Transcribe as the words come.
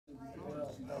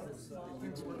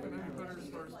Things working any better as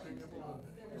far as being able to.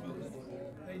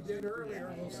 They did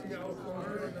earlier. We'll see how it goes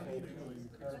during the meeting.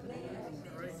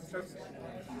 All right, test.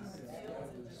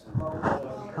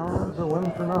 Count as a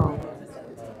win for now.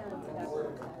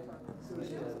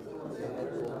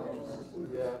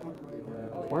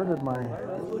 Where did my...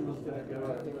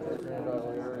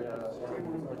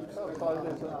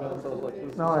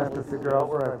 Now I have to figure out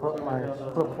where I put my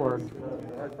clipboard.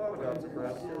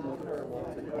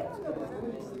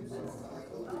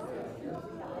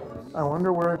 I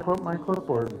wonder where I put my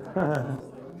clipboard.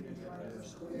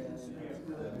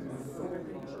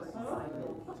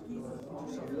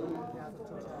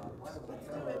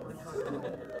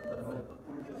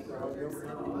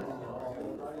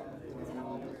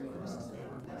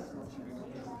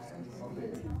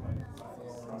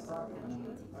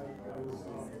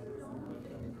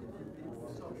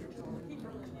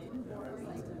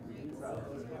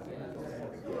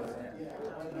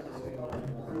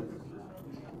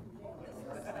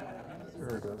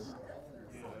 There it is.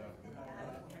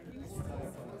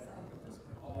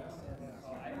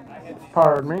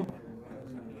 Pardon me.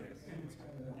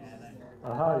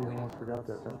 Aha, you almost forgot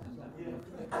that, didn't you?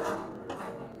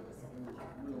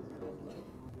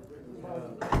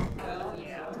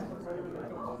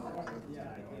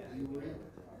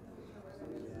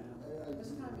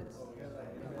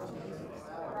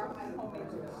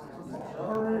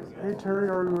 All right. Hey, Terry,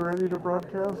 are you ready to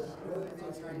broadcast?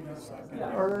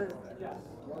 All right.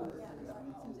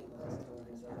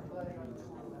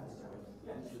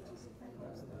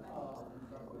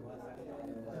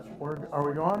 Are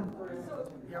we going?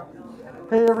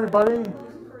 Hey, everybody.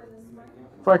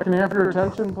 If I can have your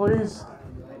attention, please.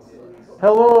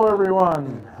 Hello,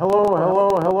 everyone. Hello, hello,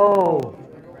 hello.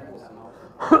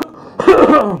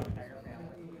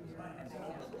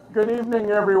 Good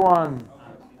evening, everyone.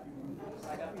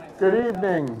 Good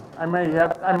evening.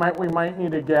 We might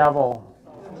need a gavel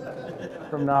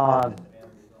from now on.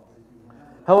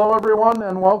 Hello, everyone,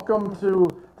 and welcome to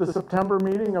the September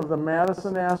meeting of the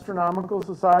Madison Astronomical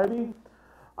Society.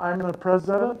 I'm the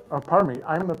president of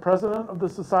the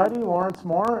society, Lawrence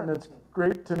Moore, and it's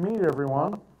great to meet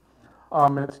everyone.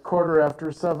 It's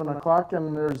 7:15,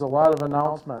 and there's a lot of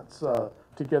announcements to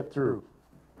get through.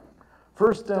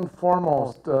 First and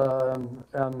foremost,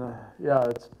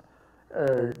 it's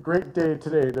a great day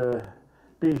today to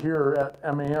be here at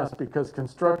MAS because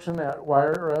construction at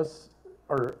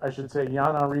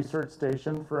Yana Research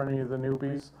Station, for any of the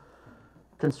newbies.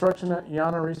 Construction at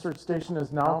Yana Research Station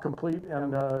is now complete,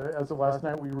 and as of last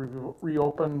night, we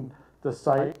reopened the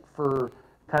site for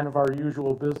kind of our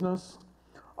usual business.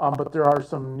 But there are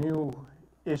some new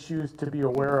issues to be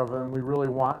aware of, and we really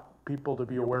want people to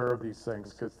be aware of these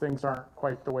things because things aren't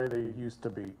quite the way they used to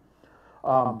be.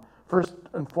 First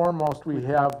and foremost, we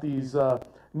have these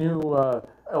new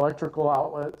electrical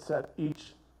outlets at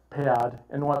each pad,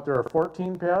 and there are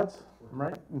 14 pads,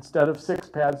 right? Instead of 6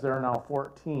 pads, there are now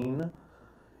 14,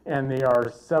 and they are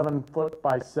 7 foot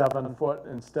by 7 foot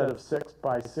instead of 6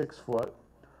 by 6 foot.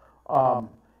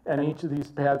 And each of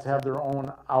these pads have their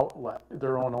own outlet,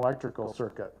 their own electrical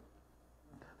circuit.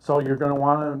 So you're going to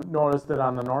want to notice that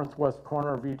on the northwest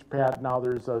corner of each pad now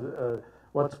there's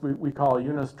what we call a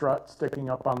unistrut sticking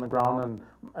up on the ground,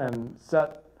 and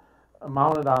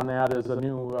mounted on that is a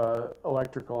new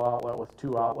electrical outlet with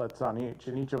 2 outlets on each,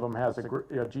 and each of them has a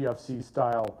GFC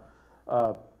style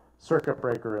circuit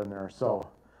breaker in there. So,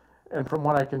 and from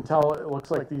what I can tell, it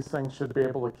looks like these things should be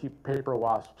able to keep paper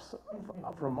wasps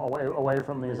from away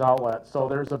from these outlets. So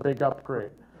there's a big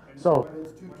upgrade. So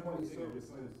it's 220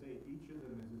 service. Each of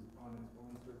them is on its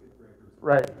own circuit breaker. So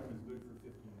right. Good for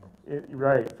 15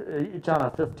 amps. Each on a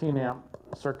 15 amp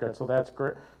circuit. So that's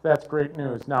great. That's great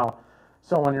news. Now,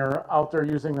 so when you're out there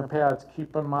using the pads,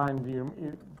 keep in mind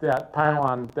that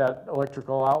pylon, that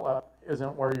electrical outlet,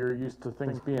 isn't where you're used to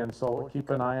things being. So keep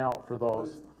an eye out for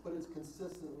those. But it's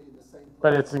consistently in the same place.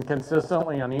 But it's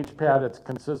consistently on each pad. It's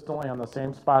consistently on the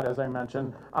same spot, as I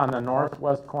mentioned, on the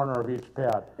northwest corner of each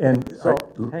pad. And so,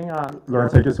 hang on,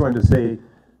 Lawrence. I just wanted to say,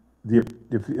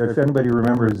 if anybody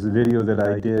remembers the video that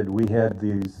I did, we had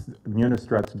these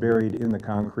unistruts buried in the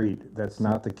concrete. That's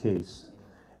not the case.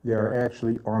 They are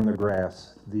actually on the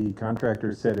grass. The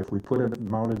contractor said if we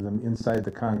mounted them inside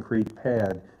the concrete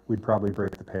pad, we'd probably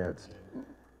break the pads.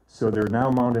 So they're now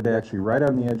mounted actually right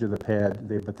on the edge of the pad,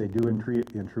 but they do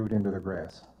intrude into the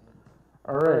grass.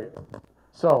 All right.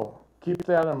 So keep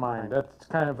that in mind. That's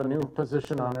kind of a new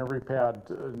position on every pad,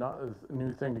 a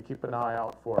new thing to keep an eye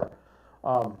out for.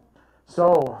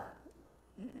 So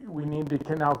we need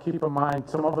to now keep in mind,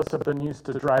 some of us have been used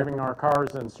to driving our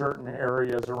cars in certain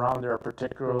areas around there,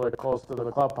 particularly close to the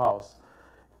clubhouse.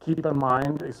 keep in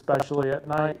mind, especially at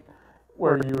night,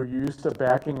 where you're used to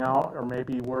backing out, or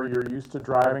maybe where you're used to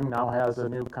driving now has a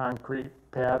new concrete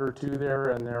pad or two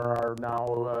there, and there are now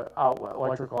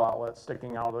electrical outlets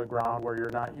sticking out of the ground where you're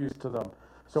not used to them.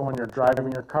 So when you're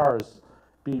driving your cars,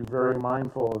 be very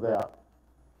mindful of that.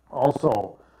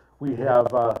 Also, we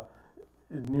have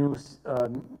new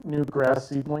grass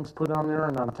seedlings put on there,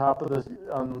 and on top of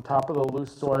the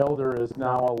loose soil, there is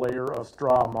now a layer of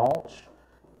straw mulch,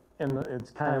 and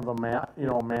it's kind of a mat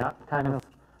kind of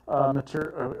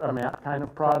material, a mat kind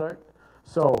of product.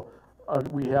 So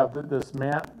we have this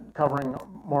mat covering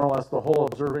more or less the whole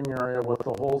observing area with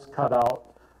the holes cut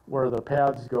out where the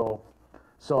pads go.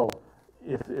 So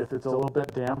if it's a little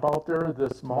bit damp out there,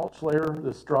 this mulch layer,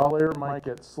 the straw layer might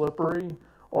get slippery,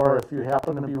 or if you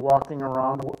happen to be walking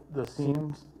around the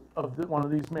seams of one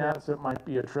of these mats, it might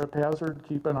be a trip hazard.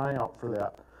 Keep an eye out for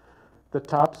that. The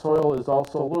topsoil is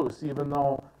also loose, even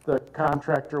though the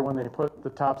contractor, when they put the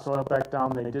topsoil back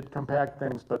down, they did compact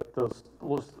things, but those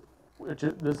loose,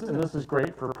 this is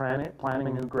great for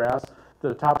planting new grass.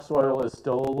 The topsoil is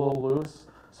still a little loose,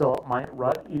 so it might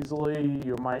rut easily.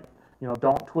 You might,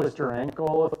 don't twist your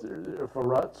ankle if a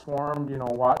rut's formed.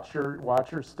 Watch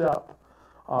your step.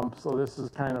 So this is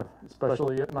kind of,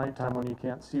 especially at nighttime when you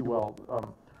can't see well,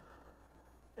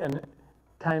 and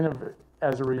kind of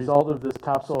as a result of this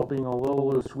topsoil being a little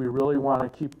loose, we really want to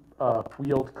keep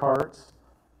wheeled carts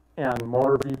and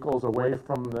motor vehicles away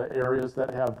from the areas that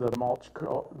have the mulch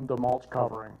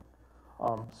covering.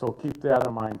 So keep that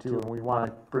in mind too, and we want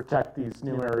to protect these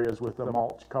new areas with the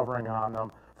mulch covering on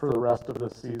them for the rest of the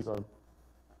season.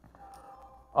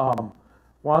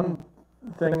 One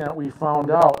thing that we found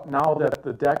out, now that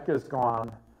the deck is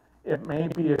gone, it may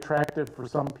be attractive for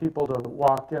some people to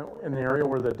walk in the area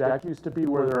where the deck used to be,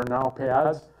 where there are now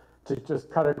pads, to just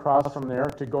cut across from there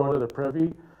to go to the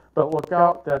privy. But look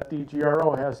out, that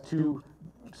DGRO has 2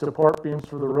 support beams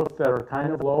for the roof that are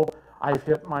kind of low. I've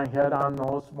hit my head on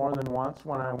those more than once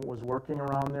when I was working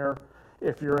around there.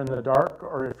 If you're in the dark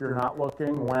or if you're not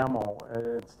looking, whammo,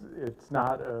 it's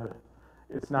not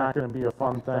going to be a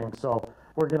fun thing. So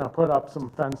we're going to put up some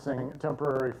fencing,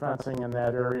 temporary fencing in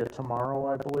that area tomorrow,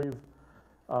 I believe.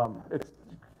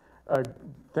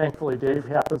 Thankfully, Dave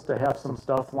happens to have some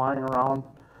stuff lying around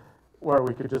where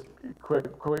we could just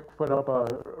quick put up a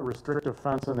restrictive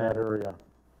fence in that area.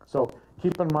 So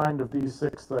keep in mind of these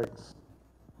 6 things.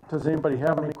 Does anybody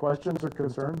have any questions or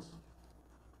concerns?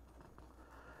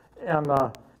 And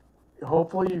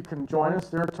hopefully you can join us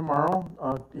there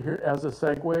tomorrow. Here, as a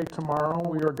segue, tomorrow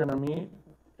we are going to meet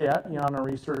at Yana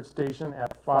Research Station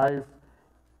at 5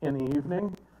 in the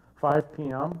evening, 5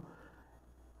 p.m.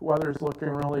 Weather's looking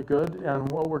really good,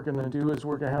 and what we're going to do is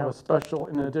we're going to have a special,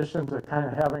 in addition to kind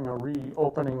of having a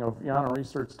reopening of Yana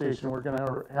Research Station, we're going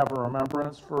to have a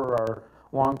remembrance for our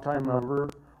longtime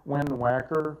member, Win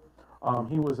Wacker.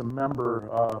 He was a member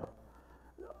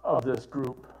of this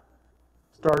group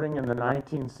starting in the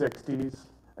 1960s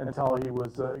until he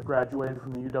was graduated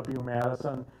from the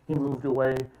UW-Madison. He moved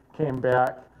away, came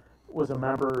back, was a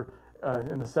member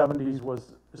in the 70s,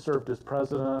 served as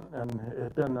president, and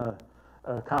had been a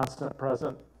constant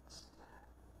presence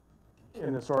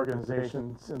in this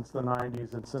organization since the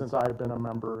 90s and since I've been a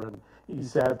member, and he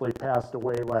sadly passed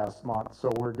away last month.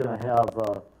 So we're going to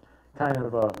have kind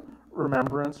of a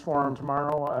remembrance for him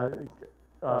tomorrow.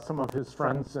 Some of his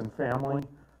friends and family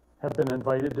have been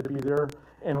invited to be there,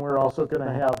 and we're also going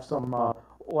to have some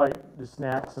light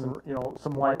snacks and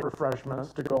some light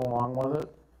refreshments to go along with it.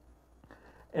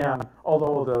 And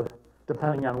although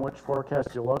depending on which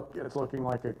forecast you look, it's looking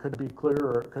like it could be clear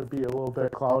or it could be a little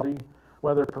bit cloudy.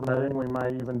 Weather permitting, we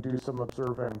might even do some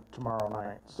observing tomorrow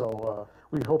night. So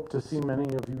we hope to see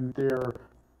many of you there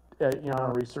at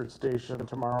Yana Research Station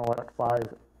tomorrow at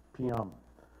 5 p.m.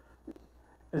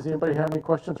 Does anybody have any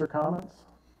questions or comments?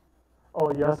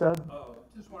 Oh, yes, Ed?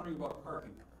 Just wondering about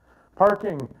parking.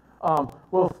 Parking,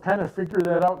 we'll kind of figure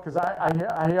that out because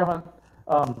I haven't,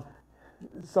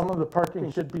 some of the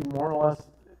parking should be more or less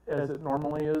as it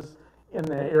normally is in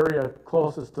the area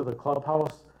closest to the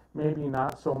clubhouse. Maybe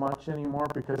not so much anymore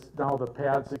because now the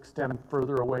pads extend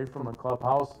further away from the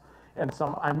clubhouse. And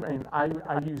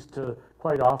I used to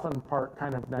quite often park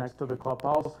kind of next to the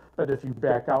clubhouse, but if you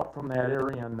back out from that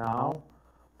area now,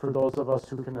 for those of us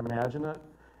who can imagine it,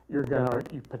 you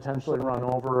potentially run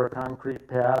over a concrete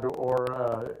pad or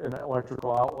an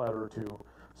electrical outlet or two.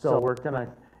 So we're gonna,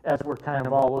 as we're kind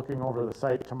of all looking over the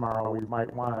site tomorrow, we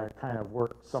might want to kind of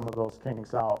work some of those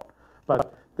kinks out.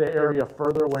 But the area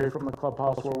further away from the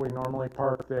clubhouse where we normally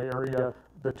park, the area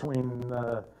between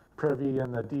the Privy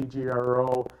and the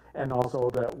DGRO, and also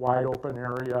that wide open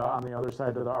area on the other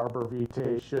side of the Arbor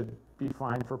Vitae should be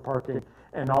fine for parking.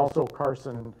 And also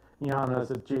Carson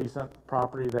Yana's adjacent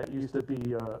property that used to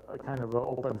be a kind of an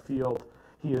open field.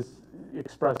 He has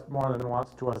expressed more than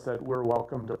once to us that we're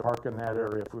welcome to park in that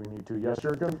area if we need to. Yes,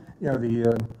 Jurgen? Yeah,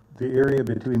 the area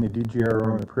between the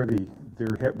DGRO and the Privy,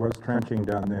 there was trenching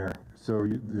down there. So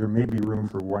there may be room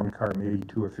for one car, maybe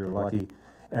two if you're lucky.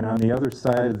 And on the other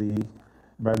side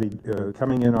of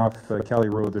coming in off Kelly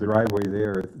Road, the driveway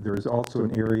there's also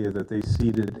an area that they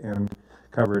seeded and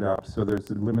covered up. So there's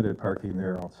limited parking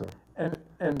there also.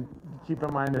 And keep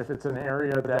in mind, if it's an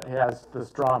area that has the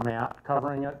straw mat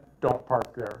covering it, don't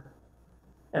park there.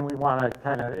 And we want to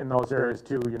kind of, in those areas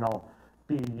too, be,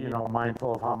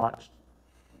 mindful of how much,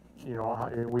 we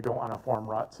don't want to form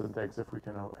ruts and things if we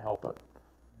can help it.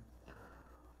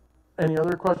 Any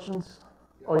other questions?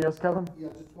 Oh, yes, Kevin? Yeah,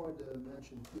 just wanted to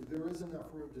mention too, there is enough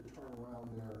room to turn around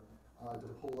there, to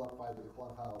pull up by the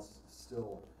clubhouse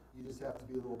still. You just have to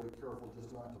be a little bit careful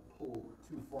just not to pull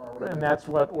too far away. And that's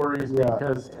what worries me,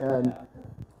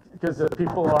 because if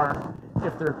people aren't,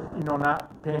 if they're,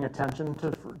 not paying attention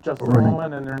to just a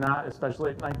moment, and they're not,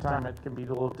 especially at nighttime, it can be a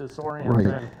little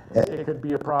disorienting. Right. It could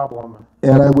be a problem.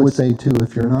 And I would say too,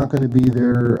 if you're not going to be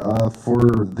there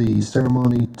for the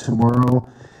ceremony tomorrow,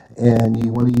 and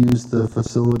you want to use the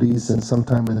facilities and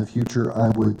sometime in the future, I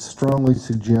would strongly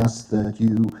suggest that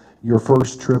your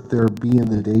first trip there be in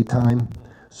the daytime,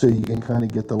 so you can kind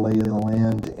of get the lay of the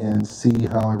land and see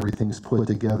how everything's put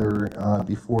together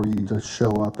before you just show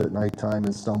up at nighttime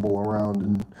and stumble around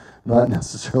and not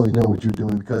necessarily know what you're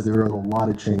doing, because there are a lot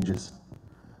of changes.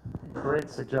 Great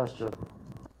suggestion.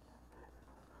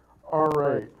 All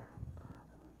right.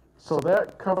 So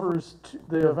that covers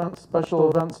the special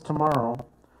events tomorrow.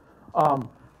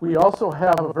 We also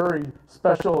have a very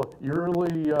special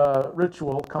yearly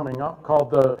ritual coming up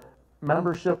called the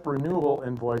membership renewal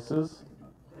invoices,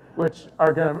 which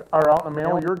are out in the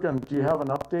mail. Do you have an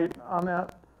update on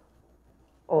that?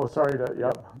 Oh, sorry.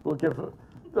 We'll give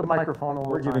the microphone a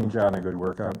little We're giving time. John a good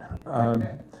workout.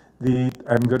 I'm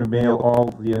going to mail all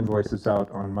the invoices out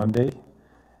on Monday,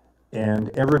 and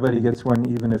everybody gets one,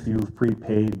 even if you've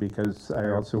prepaid, because I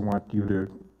also want you to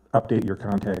update your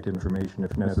contact information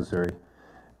if necessary.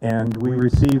 And we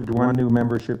received one new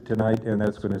membership tonight, and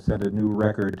that's going to set a new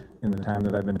record in the time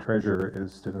that I've been treasurer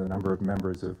as to the number of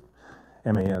members of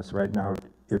MAS. Right now,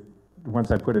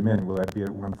 once I put him in, will that be at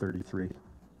 133?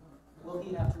 Will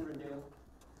he have to renew?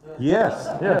 Yes.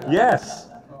 Yeah. Yes.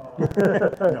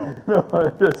 No,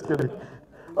 I'm just kidding.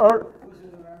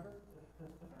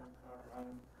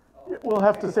 We'll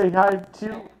have to say hi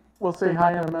to. We'll say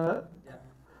hi in a minute. Yeah.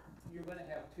 You're going to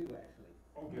have two, actually.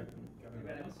 Okay. You're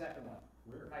going to have a second one.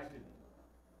 Where? High student.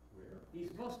 Where? He's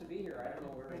supposed to be here. I don't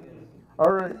know where he is.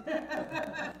 All right.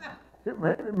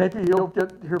 Maybe he'll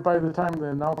get here by the time the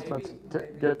announcements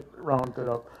get rounded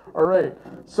up. All right.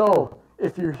 So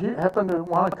if you happen to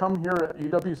want to come here at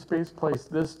UW Space Place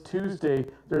this Tuesday,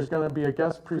 there's going to be a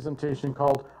guest presentation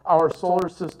called "Our Solar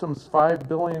System's 5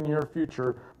 Billion Year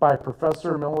Future" by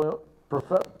Professor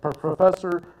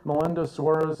Melinda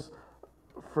Suarez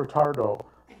Furtado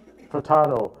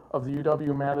of the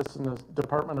UW-Madison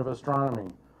Department of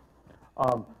Astronomy.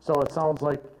 So it sounds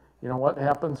like, what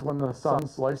happens when the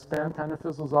sun's lifespan kind of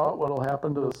fizzles out, what'll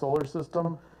happen to the solar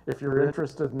system. If you're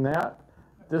interested in that,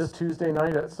 this Tuesday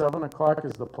night at 7 o'clock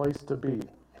is the place to be.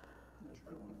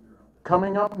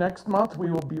 Coming up next month,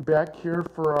 we will be back here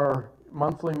for our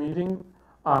monthly meeting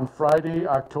on Friday,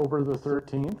 October the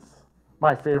 13th.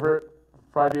 My favorite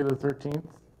Friday the 13th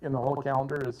in the whole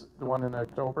calendar is the one in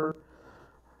October,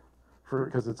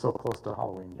 because it's so close to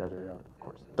Halloween. Yeah, of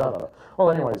course. Duh.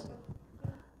 Well, anyways,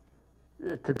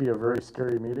 it could be a very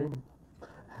scary meeting.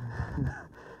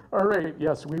 All right,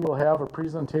 yes, we will have a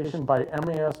presentation by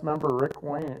MAS member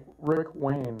Rick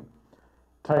Wayne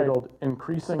titled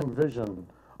 "Increasing Vision."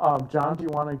 John, do you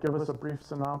want to give us a brief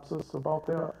synopsis about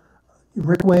that?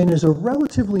 Rick Wayne is a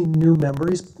relatively new member.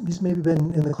 He's maybe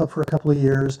been in the club for a couple of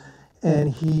years, and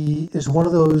he is one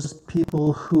of those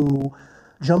people who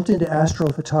jumped into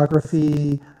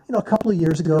astrophotography, a couple of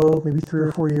years ago, maybe 3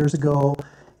 or 4 years ago,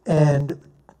 and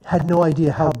had no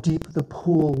idea how deep the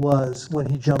pool was when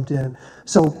he jumped in.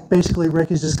 So basically,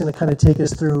 Rick is just going to kind of take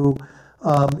us through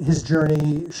his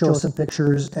journey, show us some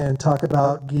pictures, and talk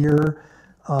about gear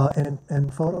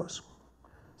and photos.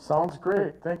 Sounds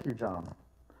great. Thank you, John.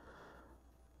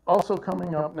 Also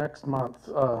coming up next month,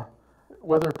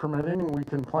 weather permitting, we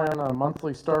can plan a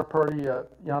monthly star party at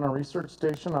Yana Research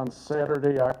Station on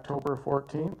Saturday, October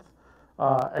 14th.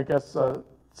 I guess the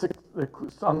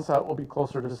sunset will be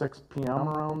closer to 6 p.m.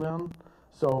 around then.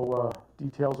 So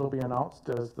details will be announced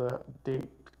as the date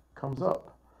comes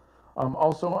up.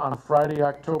 Also on Friday,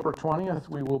 October 20th,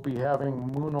 we will be having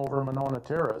Moon over Monona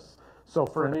Terrace. So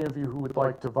for any of you who would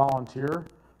like to volunteer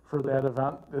for that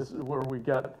event, this is where we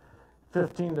get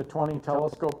 15 to 20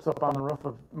 telescopes up on the roof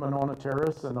of Monona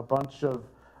Terrace, and a bunch of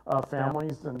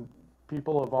families and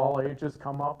people of all ages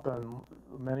come up, and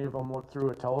many of them look through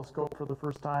a telescope for the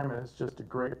first time, and it's just a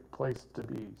great place to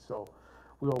be. So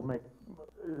we'll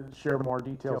share more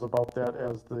details about that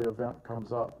as the event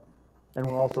comes up. And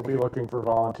we'll also be looking for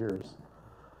volunteers.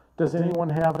 Does anyone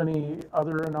have any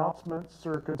other announcements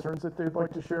or concerns that they'd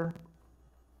like to share?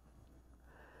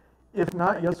 If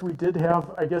not, yes, we did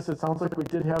have, I guess it sounds like we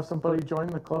did have somebody join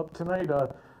the club tonight.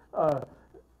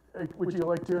 Would you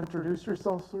like to introduce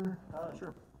yourself, sir?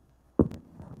 Sure.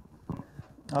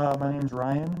 My name's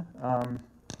Ryan.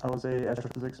 I was a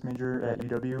astrophysics major at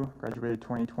UW, graduated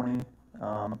 2020,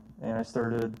 and I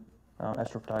started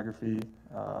astrophotography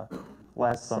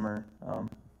last summer, kind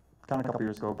of a couple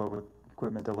years ago, but with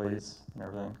equipment delays and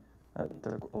everything, that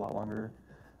took a lot longer.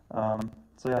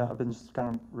 So yeah, I've been just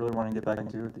kind of really wanting to get back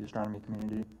into the astronomy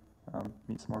community,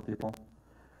 meet some more people.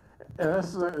 And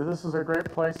this is a great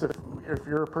place if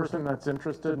you're a person that's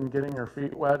interested in getting your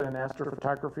feet wet in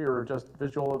astrophotography or just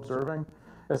visual observing.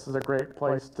 This is a great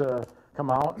place to come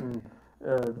out and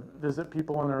visit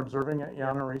people when they're observing at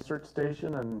Yana Research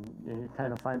Station, and you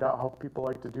kind of find out how people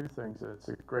like to do things. It's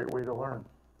a great way to learn.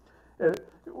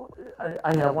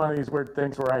 I have one of these weird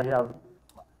things where I have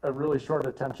a really short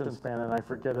attention span and I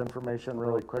forget information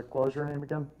really quick. What was your name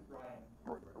again?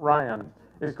 Ryan.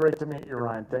 It's great to meet you,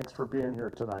 Ryan. Thanks for being here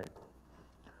tonight.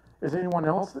 Is anyone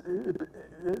else?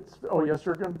 Oh, yes,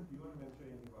 Jürgen? You want to mention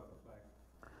anything about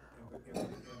the plaque?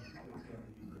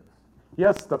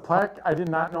 Yes, the plaque, I did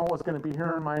not know was going to be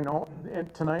here in my note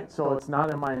tonight, so it's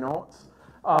not in my notes.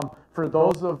 For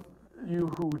those of you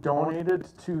who donated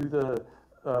to the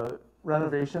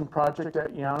renovation project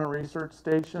at Yana Research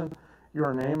Station,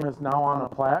 your name is now on a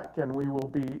plaque, and we will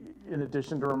be, in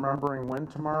addition to remembering when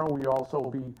tomorrow, we also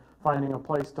will be finding a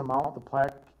place to mount the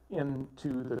plaque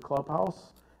into the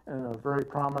clubhouse in a very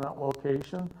prominent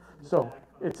location. So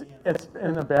it's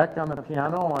in the back on the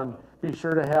piano, and be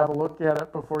sure to have a look at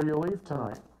it before you leave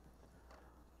tonight.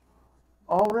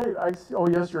 All right, I see. Oh,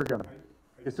 yes, you're gonna.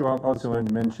 So I also want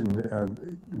to mention,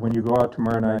 when you go out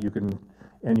tomorrow night, you can,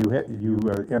 and you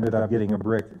ended up getting a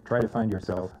brick, try to find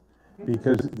yourself,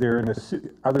 because they're in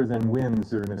other than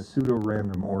winds, they're in a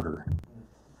pseudo-random order.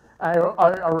 I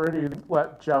already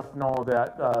let Jeff know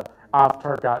that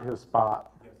Avtar got his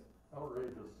spot.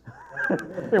 Outrageous.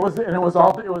 It was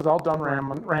all done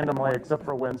randomly except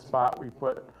for wind spot. We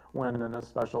put wind in a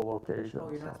special location. Oh,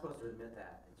 you're not supposed to admit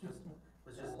that. It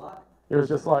was just luck. It was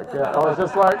just like, yeah. It was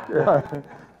just like, yeah.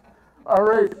 All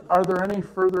right. Are there any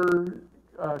further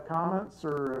comments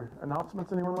or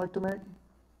announcements anyone would like to make?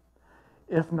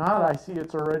 If not, I see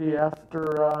it's already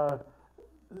after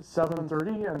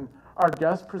 7:30, and our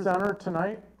guest presenter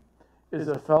tonight is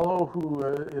a fellow who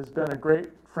has been a great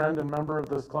friend and member of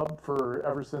this club for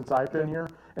ever since I've been here,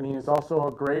 and he is also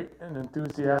a great and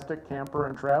enthusiastic camper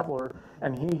and traveler,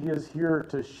 and he is here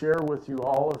to share with you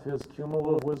all of his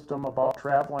cumulative wisdom about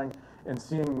traveling and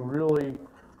seeing really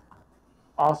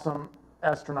awesome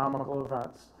astronomical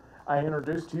events. I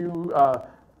introduce to you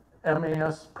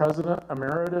MAS President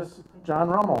Emeritus John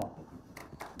Rummel.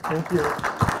 Thank you.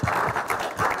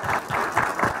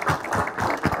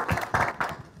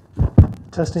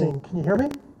 Testing, can you hear me?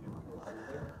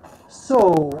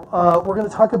 So we're going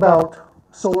to talk about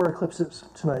solar eclipses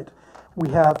tonight. We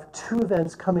have 2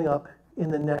 events coming up in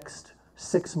the next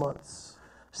 6 months,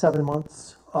 7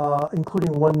 months,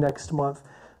 including one next month.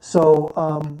 So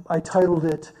I titled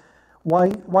it,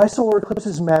 Why Solar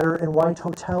Eclipses Matter and Why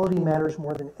Totality Matters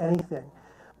More Than Anything.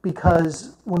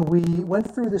 Because when we went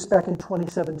through this back in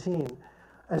 2017,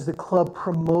 as the club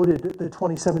promoted the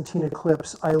 2017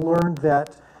 eclipse, I learned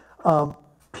that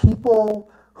people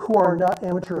who are not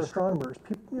amateur astronomers,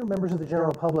 members of the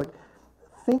general public,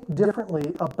 think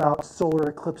differently about solar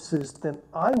eclipses than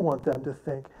I want them to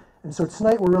think. And so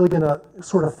tonight we're really going to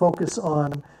sort of focus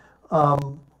on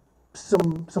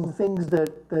some things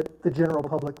that the general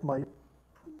public might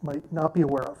not be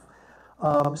aware of.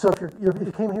 So if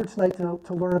you came here tonight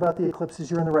to learn about the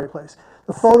eclipses, you're in the right place.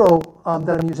 The photo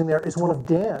that I'm using there is one of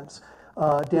Dan's,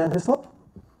 Dan Hislop.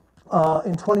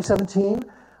 In 2017,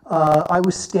 I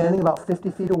was standing about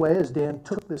 50 feet away as Dan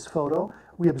took this photo.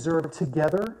 We observed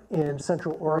together in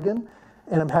Central Oregon,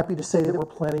 and I'm happy to say that we're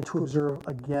planning to observe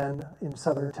again in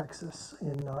Southern Texas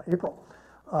in April.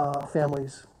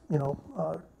 Families,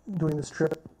 doing this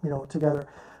trip, together.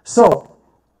 So,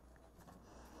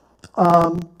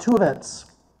 2 events.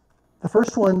 The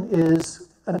first one is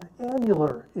an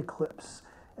annular eclipse,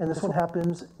 and this one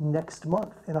happens next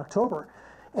month in October.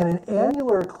 And an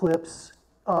annular eclipse,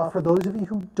 for those of you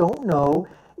who don't know,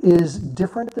 is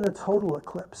different than a total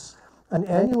eclipse. An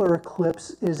annular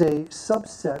eclipse is a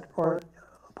subset or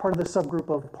part of the subgroup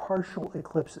of partial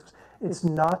eclipses. It's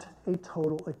not a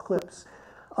total eclipse.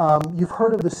 You've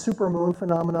heard of the supermoon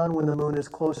phenomenon when the moon is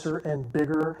closer and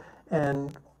bigger,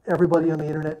 and everybody on the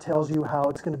internet tells you how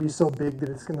it's going to be so big that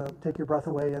it's going to take your breath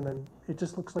away, and then it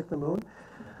just looks like the moon.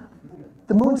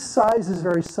 The moon's size is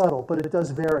very subtle, but it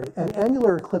does vary. And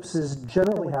annular eclipses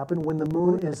generally happen when the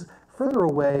moon is further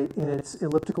away in its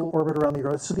elliptical orbit around the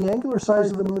Earth. So the angular size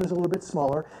of the moon is a little bit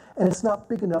smaller, and it's not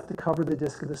big enough to cover the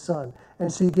disk of the sun.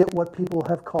 And so you get what people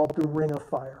have called the ring of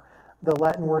fire. The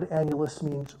Latin word annulus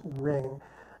means ring.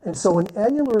 And so an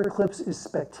annular eclipse is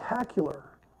spectacular,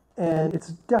 and it's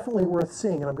definitely worth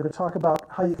seeing. And I'm going to talk about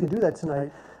how you can do that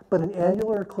tonight. But an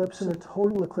annular eclipse and a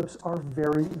total eclipse are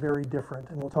very, very different,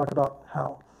 and we'll talk about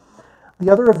how. The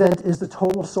other event is the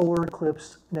Total Solar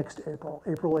Eclipse next April,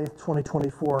 April 8th,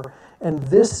 2024. And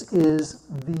this is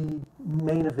the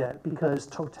main event because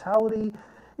totality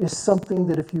is something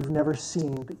that if you've never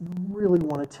seen, that you really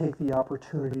want to take the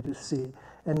opportunity to see.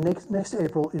 And next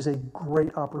April is a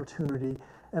great opportunity,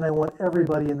 and I want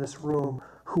everybody in this room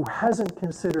who hasn't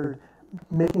considered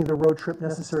making the road trip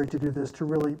necessary to do this to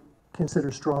really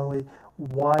consider strongly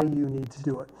why you need to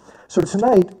do it. So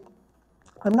tonight,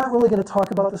 I'm not really going to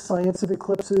talk about the science of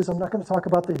eclipses. I'm not going to talk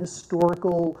about the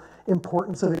historical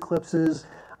importance of eclipses.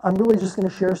 I'm really just going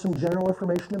to share some general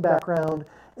information and background,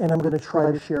 and I'm going to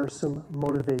try to share some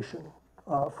motivation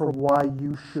for why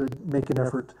you should make an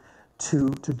effort to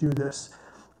do this.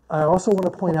 I also want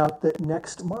to point out that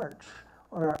next March,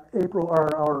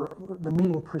 the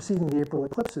meeting preceding the April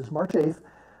eclipses, March 8th,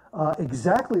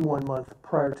 exactly 1 month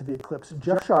prior to the eclipse,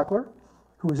 Jeff Schockler,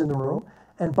 who is in the room,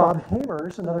 and Bob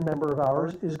Hamers, another member of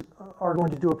ours, are going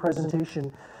to do a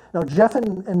presentation. Now, Jeff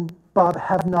and Bob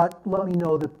have not let me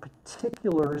know the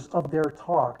particulars of their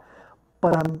talk,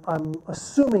 but I'm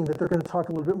assuming that they're going to talk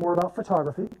a little bit more about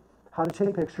photography, how to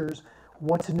take pictures,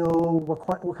 what to know,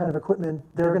 what kind of equipment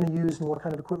they're going to use, and what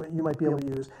kind of equipment you might be able to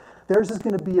use. Theirs is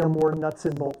going to be a more nuts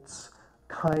and bolts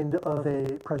kind of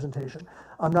a presentation.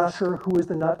 I'm not sure who is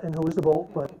the nut and who is the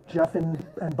bolt, but Jeff and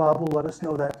Bob will let us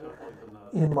know that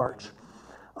in March.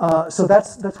 So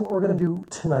that's what we're going to do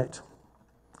tonight.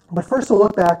 But first, we'll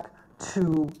look back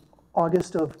to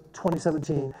August of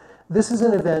 2017. This is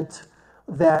an event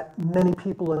that many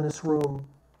people in this room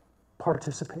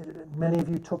participated in. Many of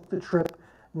you took the trip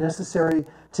necessary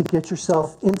to get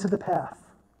yourself into the path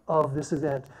of this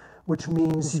event, which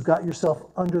means you got yourself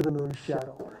under the moon's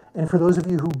shadow. And for those of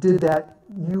you who did that,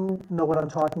 you know what I'm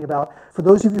talking about. For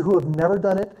those of you who have never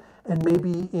done it, and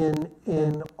maybe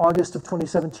in August of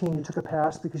 2017 you took a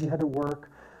pass because you had to work,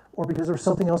 or because there was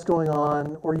something else going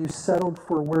on, or you settled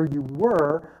for where you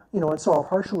were, and saw a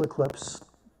partial eclipse,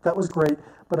 that was great,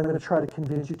 but I'm going to try to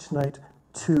convince you tonight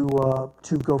to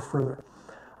go further.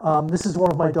 This is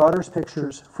one of my daughter's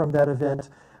pictures from that event,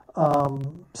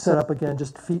 set up again,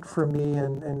 just feet from me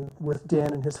and with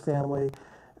Dan and his family.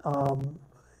 And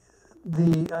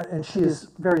she is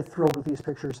very thrilled with these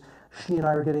pictures. She and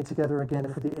I are getting together again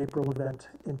for the April event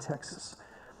in Texas.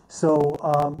 So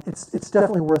it's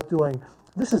definitely worth doing.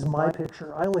 This is my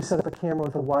picture. I only set up a camera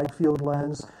with a wide field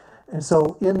lens. And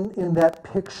so in that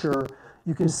picture,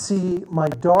 you can see my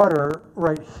daughter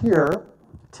right here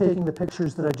taking the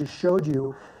pictures that I just showed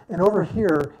you. And over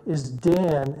here is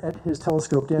Dan at his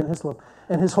telescope, Dan Hislop,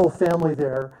 and his whole family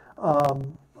there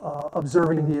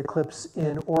observing the eclipse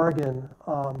in Oregon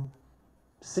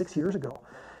 6 years ago.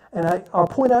 And I'll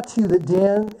point out to you that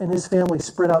Dan and his family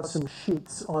spread out some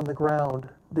sheets on the ground.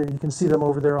 There, you can see them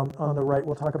over there on the right.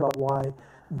 We'll talk about why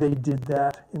they did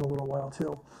that in a little while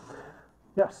too.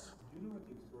 Yes? Do you know what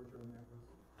the exposure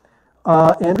on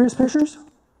that was? Andrea's pictures?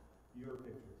 Your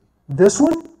picture. This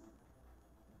one?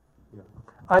 Yeah.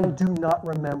 I do not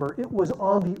remember. It was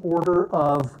on the order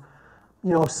of,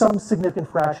 some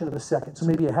significant fraction of a second. So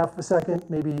maybe a half a second,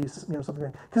 maybe something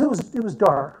like that. Because it was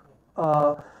dark.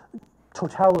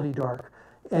 Totality dark,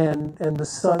 and the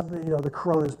sun, the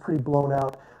corona is pretty blown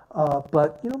out.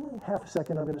 But half a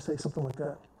second, I'm going to say something like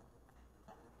that.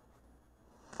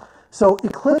 So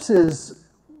eclipses,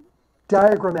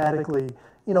 diagrammatically,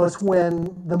 it's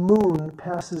when the moon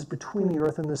passes between the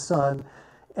Earth and the sun,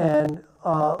 and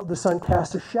the sun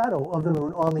casts a shadow of the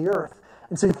moon on the Earth.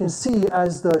 And so you can see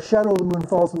as the shadow of the moon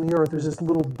falls on the Earth, there's this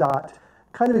little dot,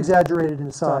 kind of exaggerated in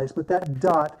size, but that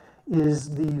dot is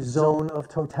the zone of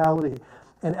totality.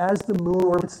 And as the moon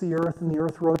orbits the Earth and the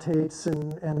Earth rotates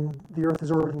and the Earth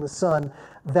is orbiting the sun,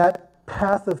 that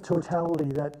path of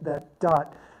totality, that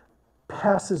dot,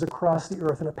 passes across the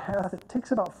Earth in a path that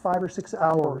takes about 5 or 6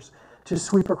 hours to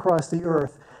sweep across the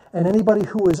Earth. And anybody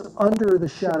who is under the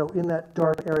shadow in that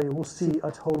dark area will see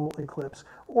a total eclipse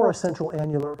or a central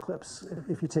annular eclipse,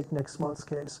 if you take next month's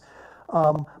case.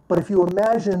 But if you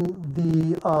imagine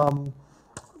the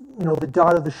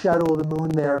dot of the shadow of the moon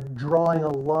there drawing a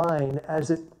line as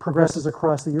it progresses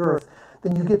across the Earth,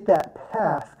 then you get that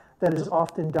path that is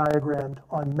often diagrammed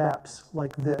on maps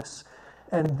like this.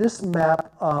 And this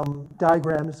map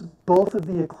diagrams both of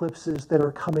the eclipses that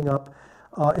are coming up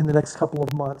in the next couple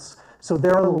of months. So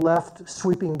there on the left,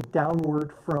 sweeping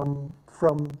downward from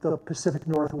the Pacific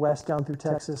Northwest down through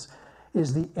Texas,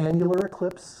 is the annular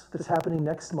eclipse that's happening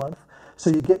next month. So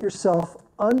you get yourself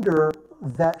under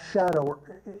that shadow,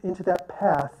 into that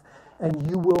path, and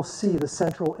you will see the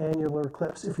central annular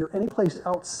eclipse. If you're any place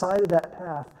outside of that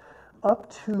path,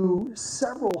 up to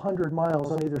several hundred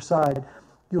miles on either side,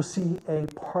 you'll see a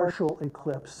partial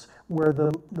eclipse where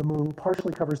the moon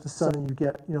partially covers the sun and you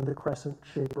get, the crescent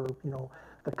shape, or,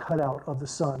 the cutout of the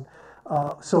sun.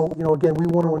 So, again, we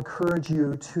want to encourage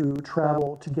you to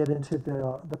travel to get into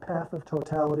the path of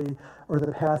totality, or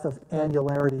the path of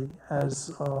annularity,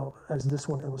 as this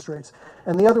one illustrates.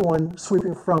 And the other one,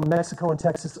 sweeping from Mexico and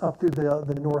Texas up through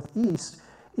the northeast,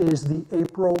 is the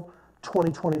April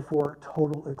 2024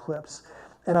 total eclipse.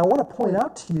 And I want to point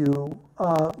out to you,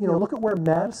 look at where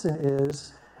Madison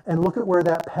is, and look at where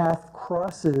that path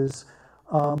crosses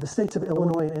the states of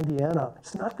Illinois and Indiana.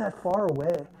 It's not that far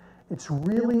away. It's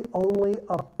really only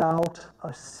about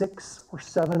a 6 or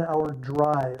 7 hour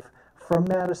drive from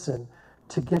Madison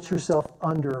to get yourself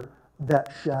under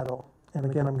that shadow. And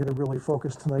again, I'm going to really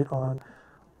focus tonight on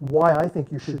why I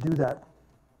think you should do that.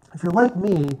 If you're like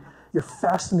me, you're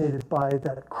fascinated by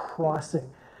that crossing.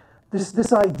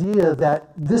 This idea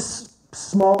that this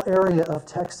small area of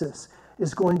Texas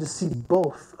is going to see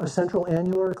both a central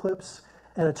annular eclipse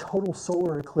and a total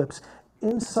solar eclipse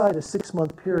inside a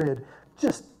 6-month period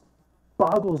just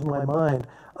boggles my mind.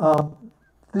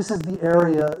 This is the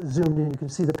area zoomed in. You can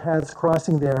see the paths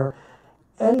crossing there.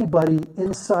 Anybody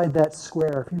inside that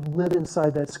square, if you live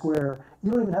inside that square,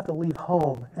 you don't even have to leave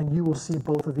home, and you will see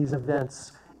both of these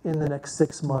events in the next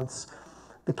 6 months.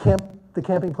 The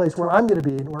camping place where I'm going to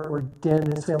be, and where Dan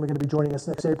and his family are going to be joining us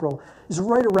next April, is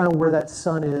right around where that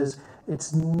sun is.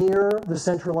 It's near the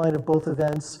center line of both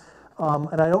events.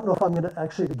 And I don't know if I'm going to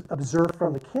actually observe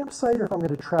from the campsite, or if I'm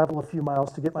going to travel a few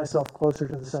miles to get myself closer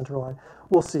to the center line.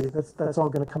 We'll see. That's all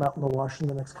going to come out in the wash in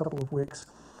the next couple of weeks.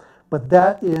 But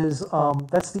that's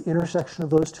the intersection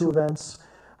of those two events.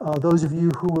 Those of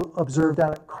you who observed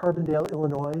down at Carbondale,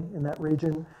 Illinois, in that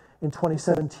region in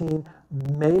 2017,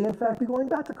 may in fact be going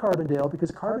back to Carbondale,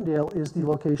 because Carbondale is the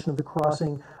location of the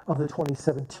crossing of the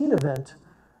 2017 event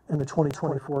and the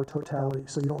 2024 totality.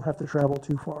 So you don't have to travel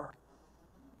too far.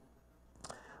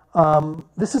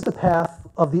 This is the path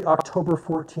of the October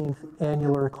 14th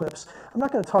annular eclipse. I'm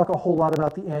not going to talk a whole lot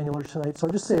about the annular tonight, so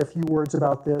I'll just say a few words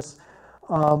about this.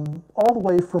 All the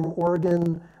way from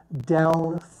Oregon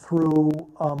down through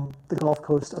the Gulf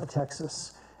Coast of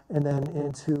Texas, and then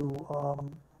into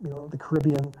the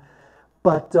Caribbean.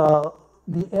 But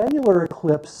the annular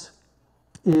eclipse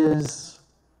is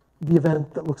the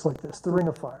event that looks like this, the Ring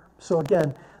of Fire. So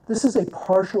again, this is a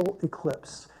partial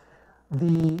eclipse.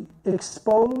 The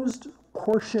exposed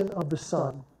portion of the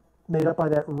sun, made up by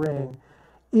that ring,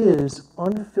 is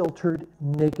unfiltered,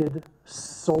 naked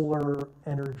solar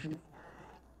energy.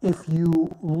 If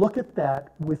you look at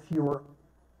that with your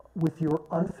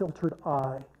unfiltered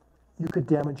eye, you could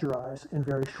damage your eyes in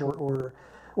very short order.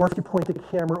 Or if you point a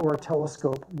camera or a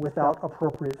telescope without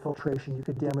appropriate filtration, you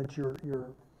could damage your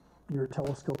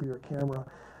telescope or your camera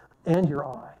and your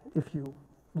eye if you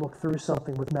look through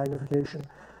something with magnification.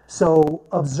 So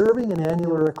observing an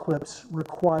annular eclipse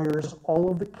requires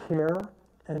all of the care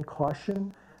and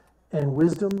caution and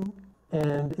wisdom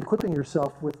and equipping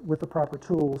yourself with the proper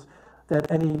tools that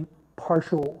any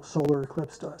partial solar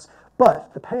eclipse does.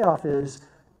 But the payoff is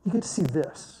you get to see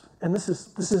this. And this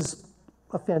is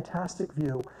a fantastic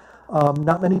view.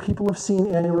 Not many people have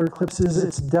seen annular eclipses.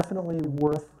 It's definitely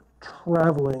worth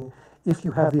traveling if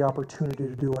you have the opportunity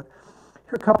to do it.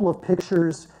 Here are a couple of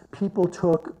pictures people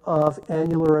took of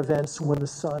annular events when the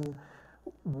sun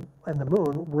and the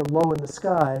moon were low in the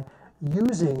sky,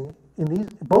 using, in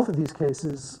both of these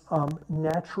cases,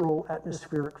 natural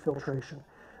atmospheric filtration.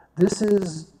 This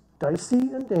is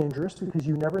dicey and dangerous because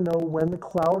you never know when the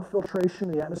cloud filtration,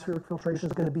 the atmospheric filtration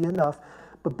is going to be enough,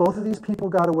 but both of these people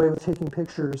got away with taking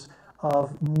pictures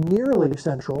of nearly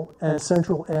central and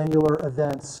central annular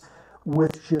events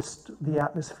with just the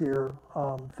atmosphere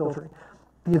filtering.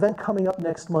 The event coming up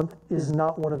next month is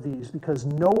not one of these, because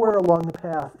nowhere along the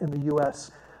path in the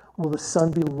US will the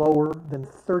sun be lower than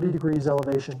 30 degrees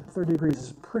elevation. 30 degrees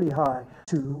is pretty high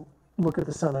to look at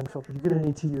the sun unfiltered. You're going to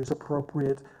need to use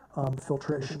appropriate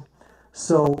filtration.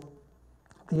 So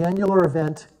the annular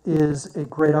event is a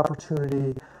great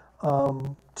opportunity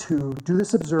to do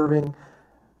this observing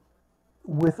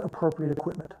with appropriate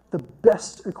equipment. The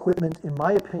best equipment, in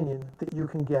my opinion, that you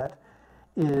can get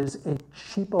is a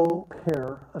cheapo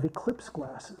pair of eclipse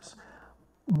glasses.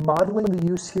 Modeling the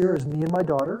use here is me and my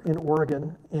daughter in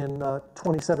Oregon in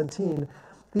 2017.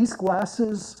 These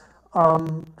glasses are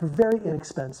very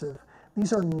inexpensive.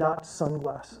 These are not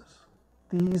sunglasses.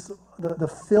 The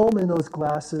film in those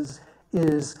glasses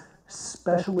is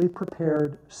specially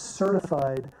prepared,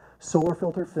 certified solar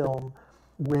filter film,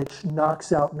 which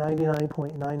knocks out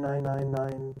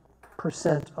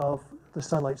 99.9999% of the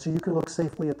sunlight. So you can look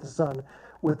safely at the sun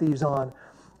with these on.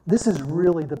 This is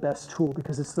really the best tool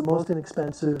because it's the most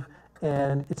inexpensive,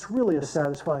 and it's really a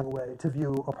satisfying way to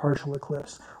view a partial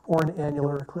eclipse or an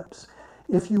annular eclipse.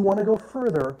 If you want to go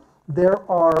further, there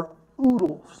are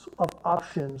oodles of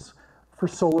options for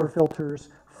solar filters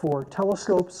for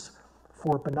telescopes,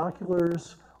 for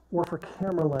binoculars, or for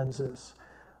camera lenses.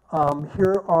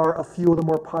 Here are a few of the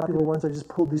more popular ones. I just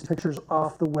pulled these pictures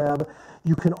off the web.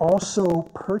 You can also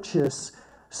purchase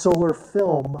solar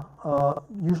film,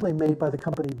 usually made by the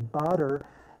company Bader,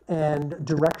 and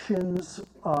directions.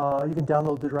 You can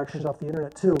download the directions off the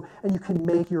internet too, and you can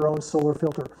make your own solar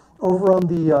filter. Over on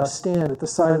the stand at the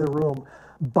side of the room,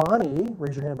 Bonnie,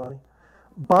 raise your hand, Bonnie.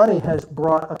 Bonnie has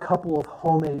brought a couple of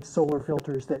homemade solar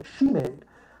filters that she made.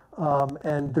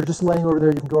 And they're just laying over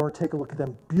there. You can go over and take a look at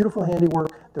them. Beautiful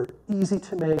handiwork. They're easy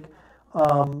to make.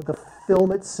 The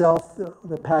film itself,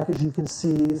 the package you can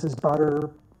see, this is Bader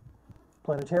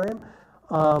Planetarium.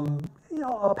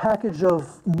 A package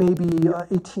of maybe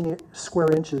 18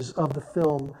 square inches of the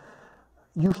film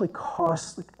usually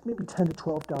costs maybe $10 to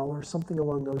 $12, something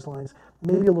along those lines.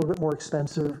 Maybe a little bit more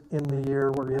expensive in the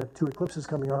year where we have 2 eclipses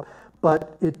coming up,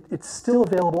 but it's still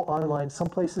available online. Some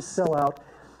places sell out.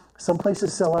 Some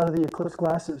places sell out of the eclipse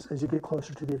glasses as you get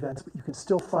closer to the events, but you can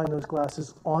still find those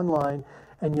glasses online,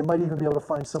 and you might even be able to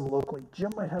find some locally.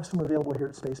 Jim might have some available here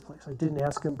at Space Place. I didn't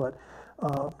ask him, but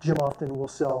Jim often will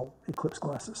sell eclipse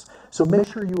glasses. So make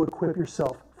sure you equip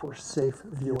yourself for safe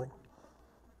viewing.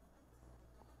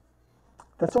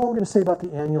 That's all I'm going to say about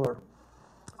the annular.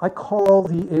 I call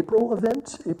the April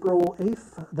event, April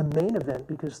 8th, the main event,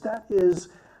 because that is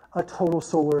a total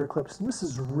solar eclipse. And this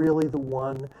is really the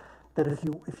one that if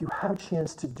you have a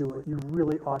chance to do it, you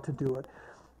really ought to do it.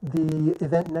 The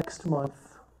event next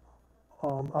month,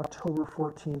 October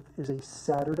 14th, is a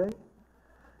Saturday.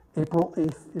 April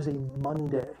 8th is a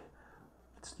Monday.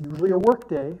 It's usually a work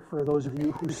day for those of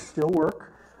you who still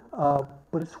work,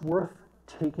 but it's worth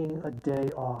taking a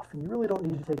day off. And you really don't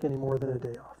need to take any more than a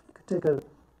day off. You could take a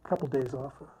couple days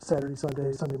off, Saturday,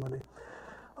 Sunday, Sunday, Monday.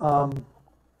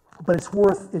 But it's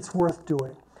worth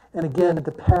doing. And again,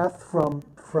 the path from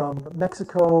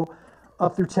Mexico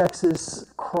up through Texas,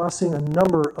 crossing a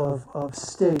number of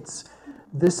states,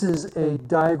 this is a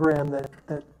diagram that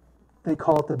they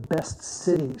call it the best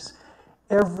cities.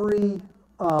 Every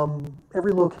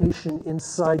location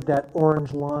inside that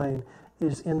orange line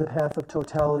is in the path of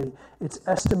totality. It's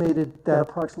estimated that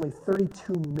approximately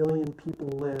 32 million people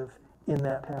live in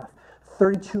that path.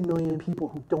 32 million people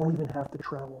who don't even have to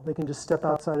travel. They can just step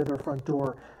outside of their front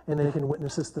door and they can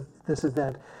witness this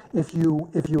event. If you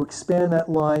expand that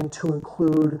line to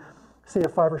include, say, a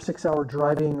 5 or 6 hour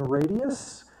driving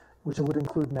radius, which would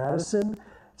include Madison,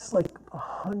 it's like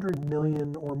 100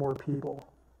 million or more people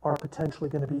are potentially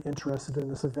going to be interested in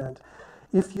this event.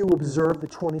 If you observe the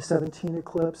 2017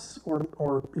 eclipse,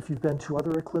 or if you've been to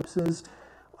other eclipses,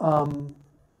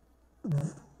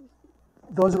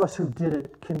 those of us who did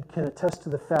it can attest to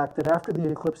the fact that after the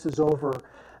eclipse is over,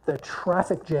 the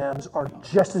traffic jams are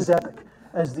just as epic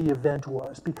as the event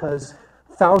was, because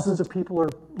thousands of people are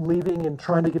leaving and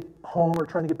trying to get home or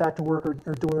trying to get back to work or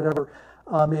doing whatever.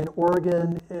 In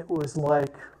Oregon, it was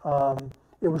like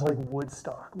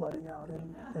Woodstock letting out,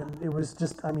 and it was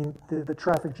just, I mean, the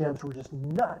traffic jams were just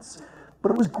nuts.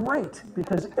 But it was great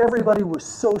because everybody was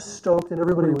so stoked and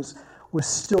everybody was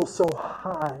still so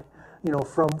high, you know,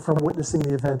 from witnessing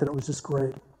the event, that it was just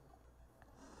great.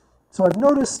 So I've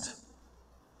noticed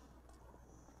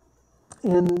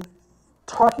in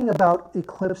talking about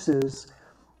eclipses,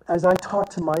 as I talk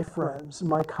to my friends,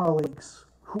 my colleagues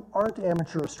who aren't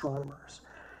amateur astronomers,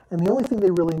 and the only thing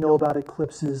they really know about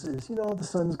eclipses is, you know, the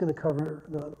sun's going to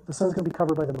be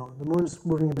covered by the moon. The moon's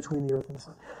moving in between the Earth and the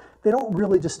sun. They don't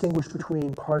really distinguish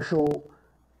between partial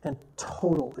and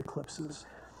total eclipses.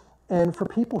 And for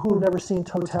people who have never seen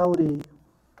totality,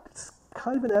 it's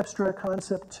kind of an abstract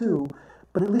concept too,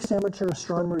 but at least amateur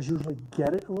astronomers usually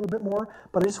get it a little bit more.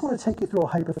 But I just want to take you through a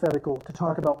hypothetical to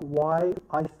talk about why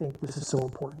I think this is so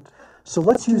important. So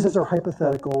let's use as our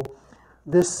hypothetical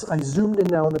this, I zoomed in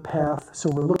now on the path, so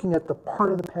we're looking at the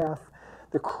part of the path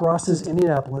that crosses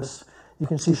Indianapolis. You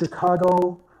can see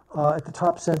Chicago at the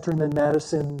top center, and then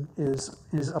Madison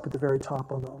is up at the very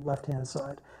top on the left-hand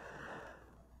side.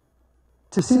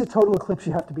 To see the total eclipse,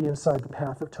 you have to be inside the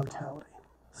path of totality.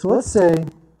 So let's say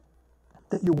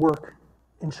that you work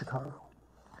in Chicago,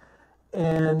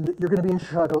 and you're going to be in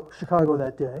Chicago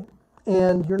that day,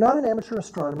 and you're not an amateur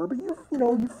astronomer, but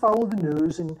you follow the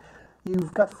news, and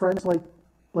you've got friends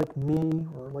like me,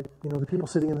 or like the people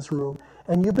sitting in this room,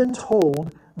 and you've been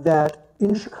told that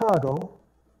in Chicago,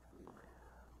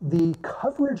 the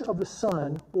coverage of the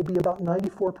sun will be about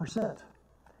 94%.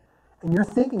 And you're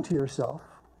thinking to yourself,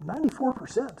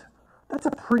 94%? That's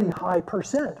a pretty high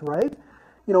percent, right?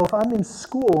 If I'm in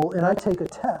school and I take a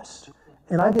test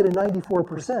and I get a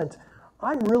 94%,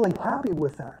 I'm really happy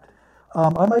with that.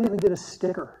 I might even get a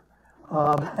sticker.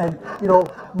 And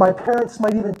my parents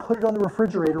might even put it on the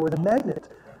refrigerator with a magnet.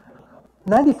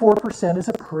 94% is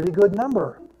a pretty good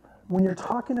number. When you're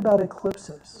talking about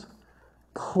eclipses,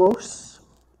 close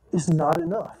is not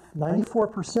enough.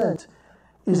 94%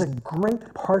 is a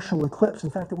great partial eclipse.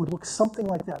 In fact, it would look something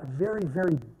like that, a very,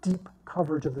 very deep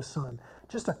coverage of the sun,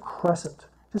 just a crescent,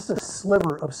 just a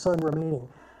sliver of sun remaining.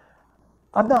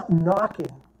 I'm not knocking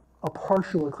a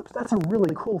partial eclipse. That's a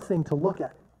really cool thing to look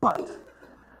at, but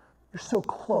you're so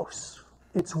close.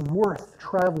 It's worth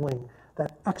traveling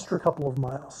that extra couple of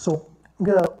miles. So I'm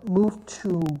going to move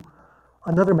to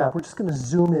another map. We're just going to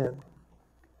zoom in.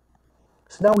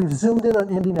 So now we've zoomed in on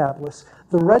Indianapolis.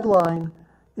 The red line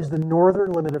is the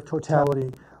northern limit of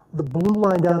totality. The blue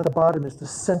line down at the bottom is the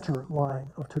center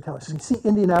line of totality. So you can see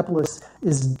Indianapolis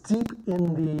is deep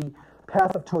in the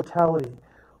path of totality,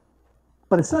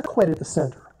 but it's not quite at the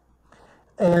center.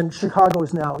 And Chicago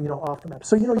is now, off the map.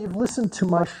 So, you've listened to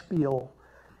my spiel,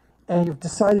 and you've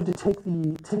decided to take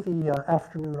the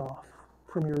afternoon off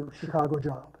from your Chicago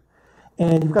job.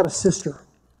 And you've got a sister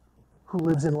who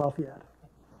lives in Lafayette.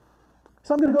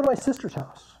 So I'm going to go to my sister's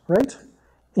house, right?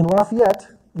 In Lafayette,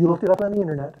 you looked it up on the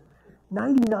internet,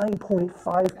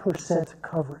 99.5%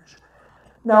 coverage.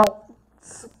 Now,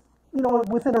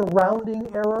 within a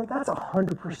rounding error, that's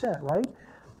 100%, right?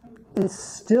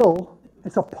 It's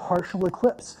a partial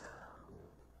eclipse.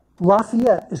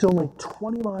 Lafayette is only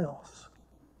 20 miles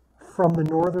from the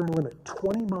northern limit,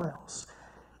 20 miles.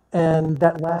 And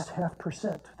that last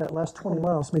 0.5%, that last 20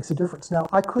 miles makes a difference. Now,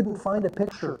 I couldn't find a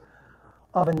picture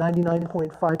of a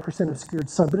 99.5% obscured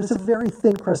sun, but it's a very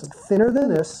thin crescent, thinner than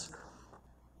this,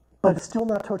 but it's still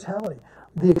not totality.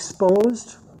 The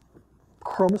exposed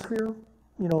chromosphere,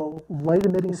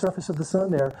 light-emitting surface of the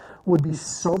sun there would be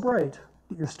so bright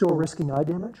that you're still risking eye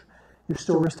damage. You're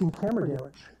still risking camera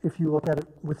damage if you look at it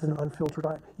with an unfiltered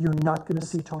eye. You're not going to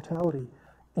see totality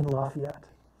in Lafayette.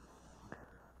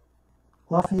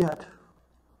 Lafayette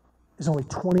is only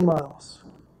 20 miles.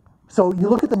 So you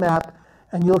look at the map,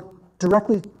 and you look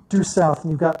directly due south,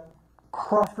 and you've got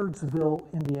Crawfordsville,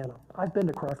 Indiana. I've been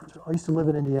to Crawfordsville. I used to live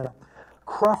in Indiana.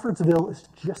 Crawfordsville is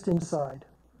just inside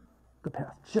the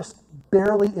path, just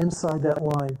barely inside that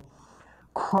line.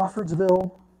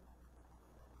 Crawfordsville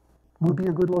would be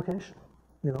a good location,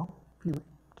 if you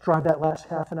drive that last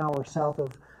half an hour south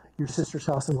of your sister's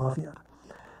house in Lafayette.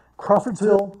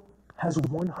 Crawfordsville has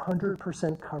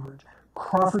 100% coverage.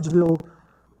 Crawfordsville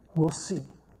will see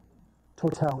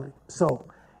totality. So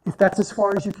if that's as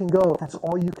far as you can go, if that's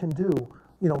all you can do,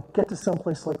 get to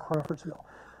someplace like Crawfordsville.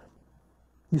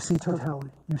 You see totality.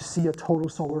 You see a total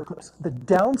solar eclipse. The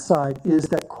downside is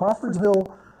that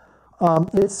Crawfordsville,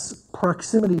 its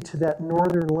proximity to that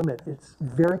northern limit, it's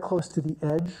very close to the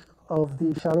edge of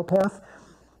the shadow path.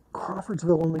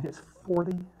 Crawfordsville only gets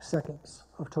 40 seconds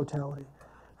of totality.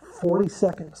 40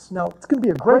 seconds. Now, it's going to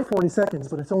be a great 40 seconds,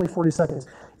 but it's only 40 seconds.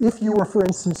 If you were, for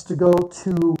instance, to go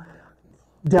to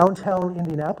downtown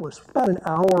Indianapolis, about an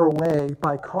hour away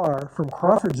by car from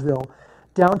Crawfordsville,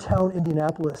 downtown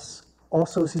Indianapolis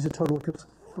also sees a total eclipse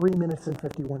 3 minutes and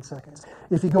 51 seconds.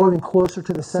 If you go even closer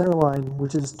to the center line,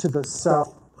 which is to the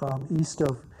southeast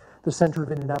of the center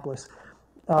of Indianapolis,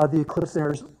 the eclipse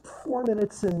there is 4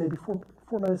 minutes and maybe 4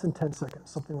 minutes and 10 seconds,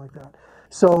 something like that.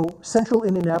 So central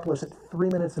Indianapolis at 3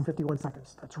 minutes and 51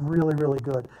 seconds. That's really, really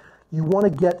good. You want to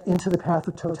get into the path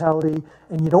of totality,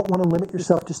 and you don't want to limit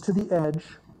yourself just to the edge.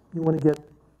 You want to get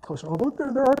closer. Although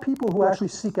there are people who actually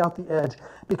seek out the edge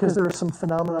because there are some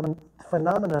phenomenon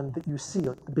that you see,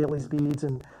 like the Bailey's beads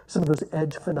and some of those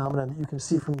edge phenomena that you can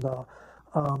see from the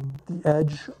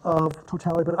edge of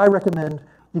totality. But I recommend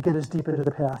you get as deep into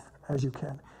the path as you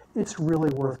can. It's really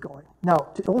worth going. Now,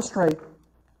 to illustrate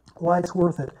why it's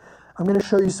worth it, I'm going to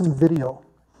show you some video.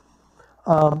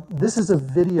 This is a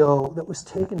video that was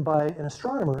taken by an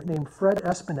astronomer named Fred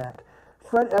Espenak.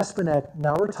 Fred Espenak,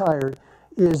 now retired,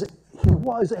 he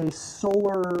was a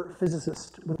solar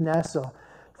physicist with NASA.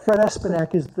 Fred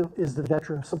Espenak is the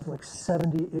veteran of something like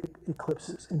 70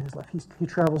 eclipses in his life. He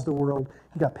travels the world.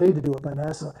 He got paid to do it by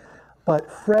NASA.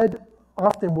 But Fred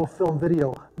often will film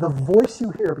video. The voice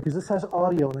you hear, because this has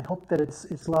audio, and I hope that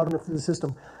it's loud enough through the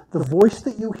system, the voice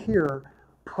that you hear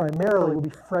primarily will be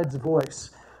Fred's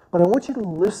voice. But I want you to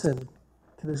listen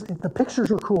to this. The pictures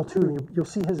are cool too, and you'll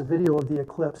see his video of the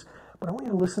eclipse. But I want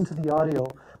you to listen to the audio,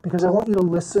 because I want you to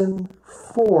listen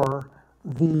for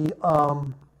the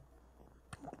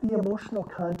emotional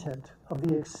content of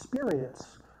the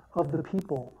experience of the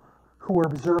people who are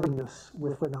observing this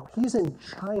with right now. He's in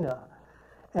China,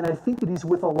 and I think that he's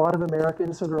with a lot of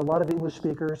Americans, so there are a lot of English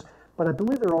speakers, but I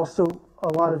believe there are also a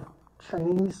lot of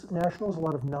Chinese nationals, a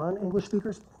lot of non-English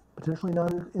speakers, potentially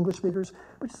non-English speakers,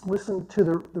 but just listen to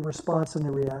the response and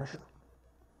the reaction.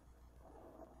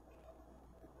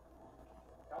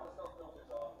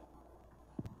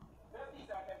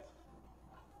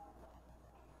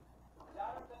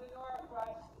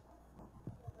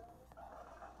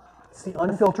 It's the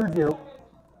unfiltered view.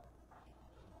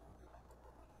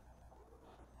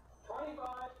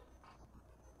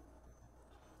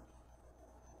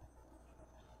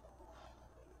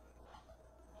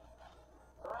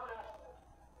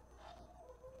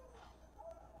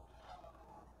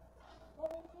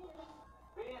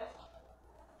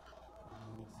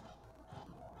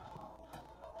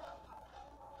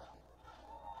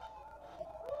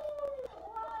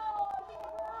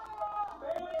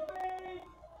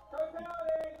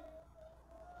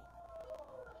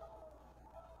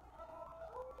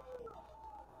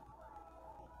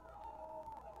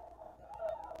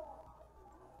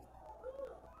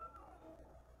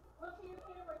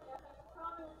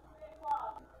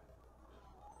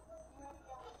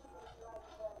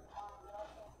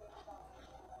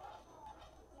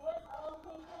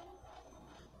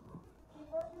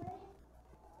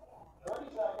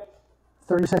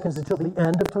 Thirty seconds until the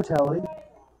end of totality.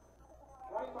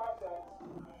 25 seconds.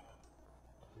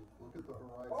 Look at the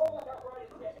horizon. Oh, look how bright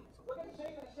it's getting. Look at the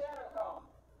shape of the shadow cone.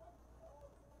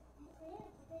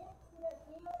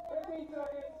 15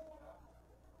 seconds.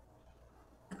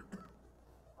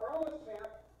 Chromosphere.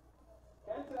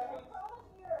 10 seconds.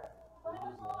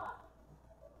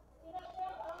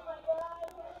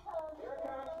 Here it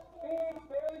comes. Speed,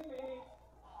 Bailey speed.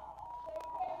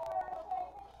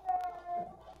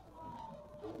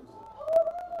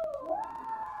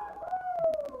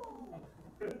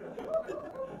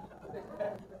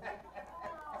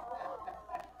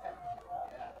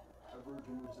 A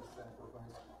virgin was just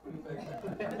sacrificed.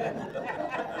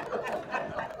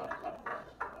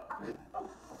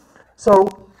 So,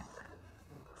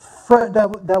 Fred,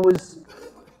 that was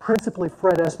principally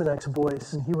Fred Espenak's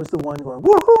voice, and he was the one going,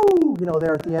 woohoo,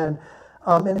 there at the end.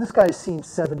 And this guy's seen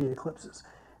 70 eclipses.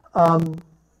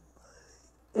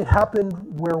 It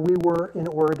happened where we were in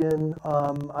Oregon.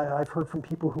 I've heard from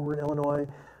people who were in Illinois.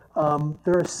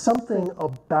 There is something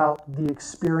about the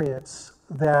experience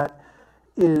that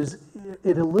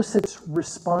it elicits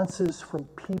responses from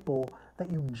people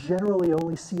that you generally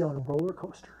only see on roller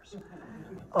coasters.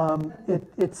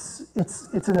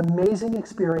 It's an amazing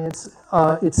experience.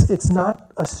 It's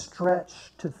not a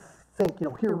stretch to think,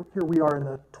 here we are in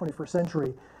the 21st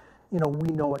century. We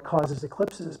know what causes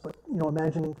eclipses, but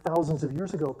imagine thousands of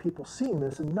years ago, people seeing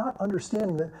this and not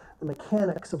understanding the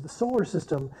mechanics of the solar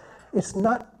system. It's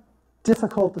not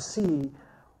difficult to see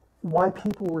why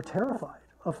people were terrified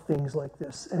of things like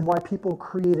this, and why people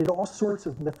created all sorts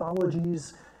of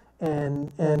mythologies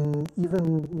and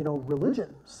even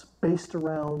religions based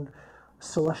around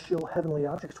celestial heavenly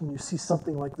objects when you see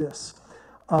something like this.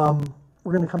 We're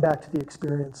going to come back to the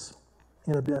experience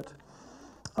in a bit.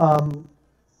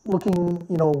 Looking,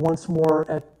 once more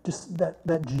at just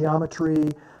that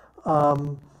geometry,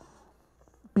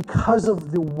 because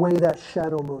of the way that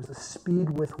shadow moves, the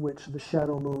speed with which the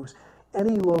shadow moves,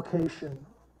 any location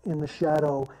in the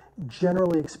shadow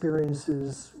generally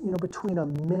experiences, between a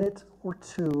minute or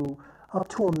two up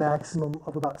to a maximum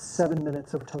of about 7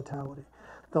 minutes of totality.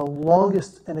 The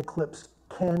longest an eclipse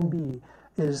can be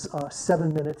is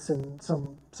 7 minutes and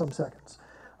some seconds.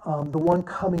 The one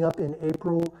coming up in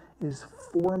April is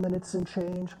 4 minutes and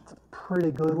change. It's a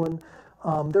pretty good one.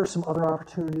 There are some other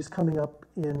opportunities coming up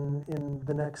in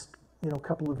the next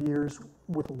couple of years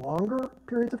with longer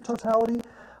periods of totality,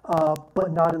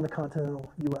 but not in the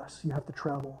continental U.S. You have to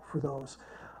travel for those.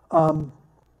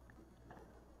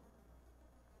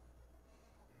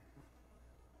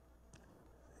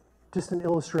 Just an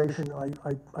illustration,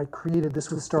 I created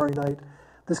this with Starry Night.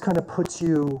 This kind of puts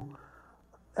you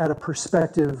at a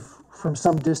perspective from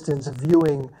some distance,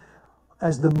 viewing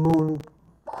as the moon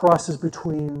crosses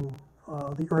between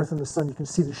the Earth and the Sun. You can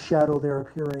see the shadow there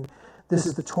appearing. This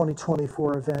is the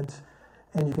 2024 event,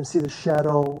 and you can see the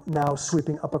shadow now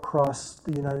sweeping up across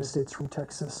the United States from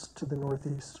Texas to the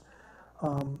Northeast.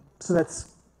 So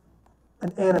that's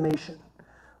an animation.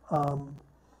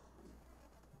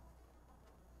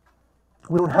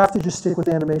 We don't have to just stick with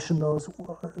animation, though.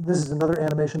 This is another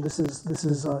animation. This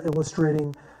is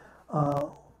illustrating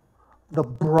the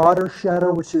broader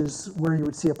shadow, which is where you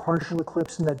would see a partial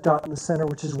eclipse, and that dot in the center,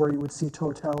 which is where you would see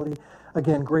totality.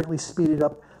 Again, greatly speeded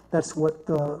up. That's what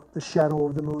the shadow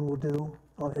of the moon will do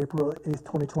on April 8th,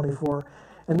 2024.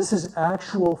 And this is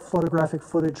actual photographic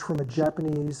footage from a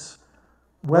Japanese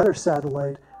weather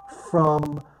satellite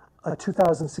from a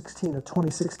 2016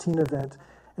 event.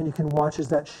 And you can watch as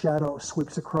that shadow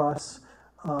sweeps across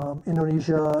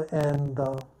Indonesia and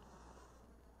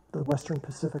the Western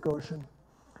Pacific Ocean.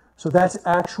 So that's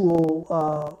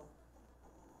actual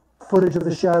footage of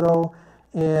the shadow.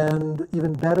 And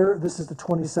even better, this is the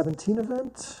 2017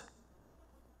 event.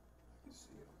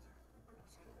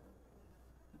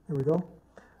 Here we go.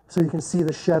 So you can see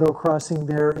the shadow crossing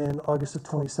there in August of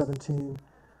 2017.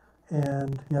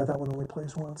 And yeah, that one only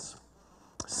plays once.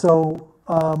 So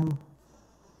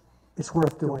it's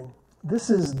worth doing. This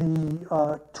is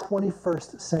the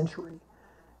 21st century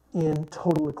in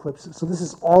total eclipses. So this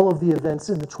is all of the events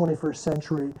in the 21st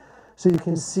century. So you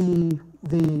can see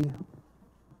the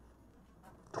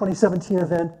 2017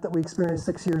 event that we experienced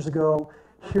 6 years ago.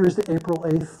 Here's the April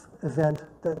 8th event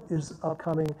that is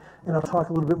upcoming, and I'll talk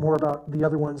a little bit more about the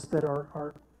other ones that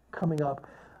are coming up.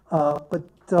 But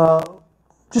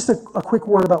just a quick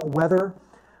word about weather.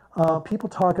 People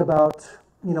talk about,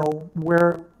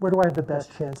 where do I have the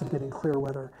best chance of getting clear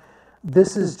weather?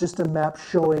 This is just a map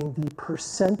showing the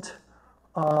percent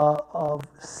of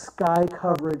sky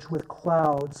coverage with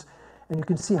clouds, and you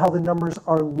can see how the numbers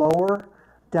are lower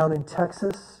down in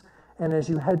Texas, and as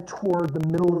you head toward the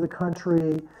middle of the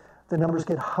country, the numbers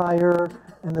get higher,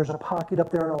 and there's a pocket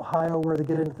up there in Ohio where they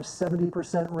get into the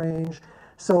 70% range.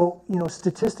 So,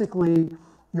 statistically,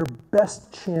 your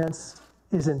best chance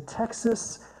is in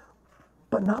Texas,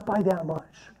 but not by that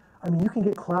much. I mean, you can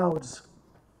get clouds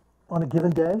on a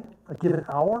given day, a given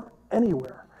hour,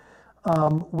 anywhere.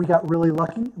 We got really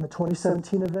lucky in the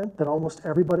 2017 event that almost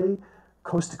everybody,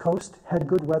 coast to coast, had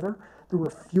good weather. There were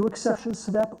a few exceptions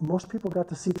to that, but most people got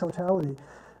to see totality.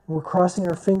 We're crossing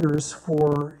our fingers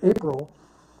for April.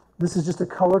 This is just a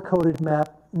color-coded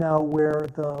map now where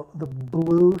the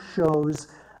blue shows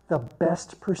the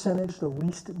best percentage, the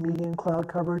least median cloud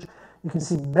coverage. You can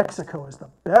see Mexico is the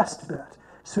best bet.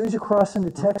 As soon as you cross into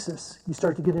Texas, you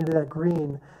start to get into that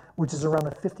green, which is around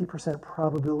a 50%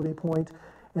 probability point.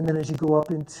 And then as you go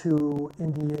up into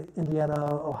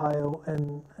Indiana, Ohio,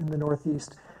 and the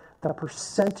Northeast, the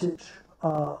percentage,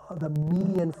 the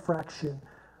median fraction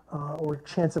or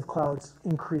chance of clouds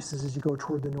increases as you go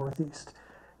toward the Northeast.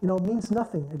 It means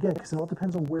nothing, again, because it all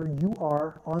depends on where you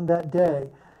are on that day.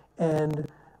 And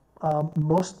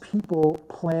most people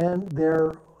plan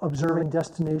their observing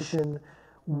destination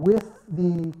with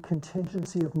the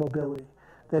contingency of mobility.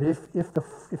 That if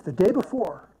the day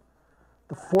before,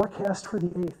 the forecast for the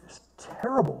 8th is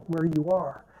terrible where you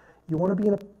are, you want to be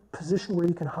in a position where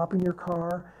you can hop in your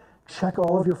car, check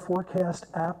all of your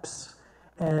forecast apps,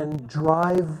 and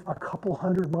drive a couple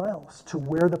hundred miles to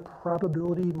where the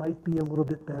probability might be a little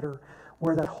bit better,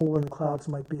 where that hole in the clouds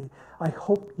might be. I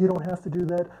hope you don't have to do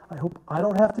that. I hope I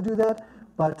don't have to do that,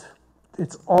 but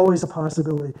it's always a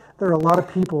possibility. There are a lot of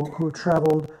people who have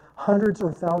traveled hundreds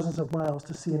or thousands of miles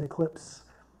to see an eclipse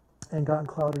and gotten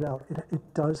clouded out.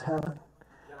 It does happen.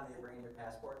 John, are you bringing your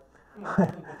passport?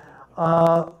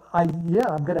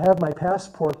 I'm going to have my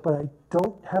passport, but I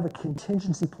don't have a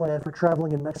contingency plan for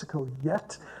traveling in Mexico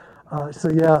yet. I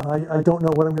don't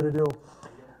know what I'm going to do.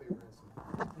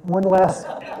 One last.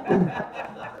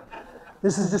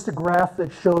 This is just a graph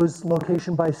that shows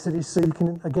location by city, so you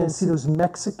can, again, see those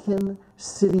Mexican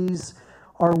cities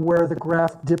are where the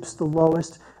graph dips the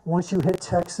lowest. Once you hit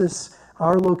Texas,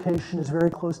 our location is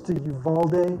very close to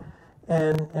Uvalde,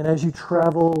 and as you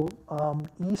travel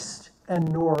east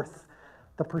and north,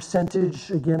 the percentage,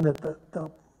 again,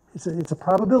 it's a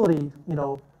probability,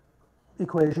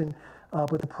 equation,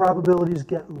 but the probabilities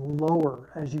get lower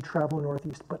as you travel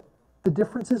northeast. But the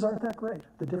differences aren't that great.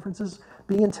 The differences,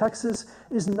 being in Texas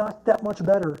is not that much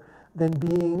better than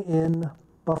being in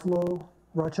Buffalo,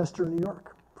 Rochester, New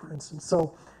York, for instance.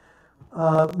 So,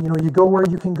 you go where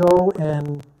you can go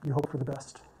and you hope for the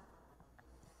best.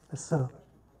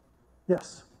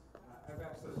 Yes. I've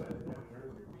asked this at an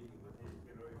earlier meeting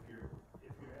with you,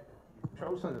 if you've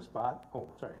chosen a spot,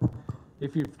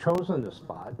 if you've chosen the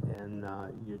spot and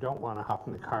you don't want to hop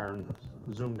in the car and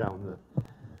zoom down the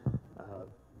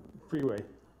freeway,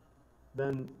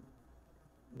 then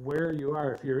where you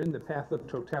are, if you're in the path of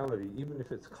totality, even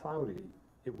if it's cloudy,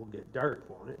 it will get dark,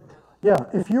 won't it? Yeah,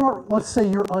 if let's say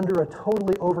you're under a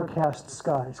totally overcast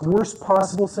sky, worst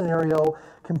possible scenario,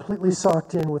 completely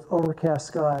socked in with overcast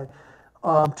sky,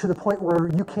 to the point where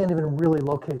you can't even really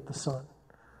locate the sun,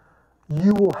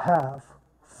 you will have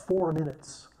 4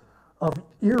 minutes of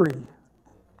eerie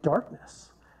darkness.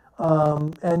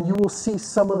 And you will see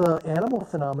some of the animal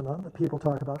phenomena that people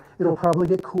talk about. It'll probably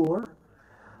get cooler.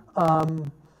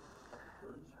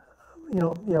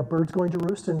 Birds going to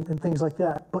roost and things like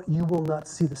that, but you will not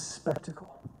see the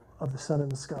spectacle of the sun in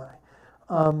the sky.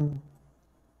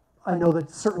 I know that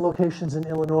certain locations in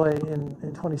Illinois in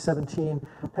 2017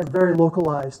 had very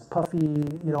localized, puffy,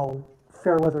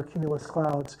 fair weather cumulus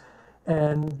clouds,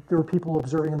 and there were people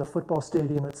observing in the football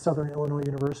stadium at Southern Illinois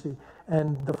University,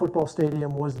 and the football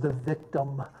stadium was the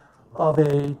victim of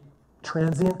a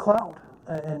transient cloud,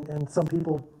 and some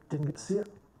people didn't get to see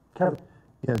it. Kevin?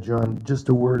 Yeah, John, just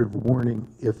a word of warning.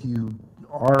 If you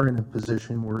are in a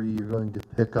position where you're going to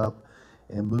pick up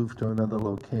and move to another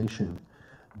location,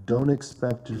 don't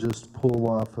expect to just pull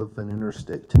off of an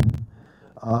interstate.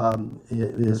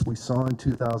 As we saw in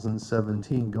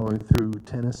 2017, going through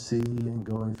Tennessee and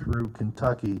going through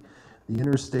Kentucky, the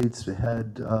interstates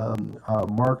had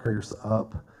markers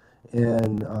up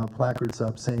and placards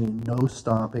up saying no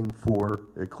stopping for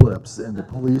eclipse, and the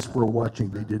police were watching.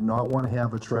 They did not want to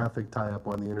have a traffic tie-up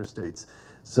on the interstates.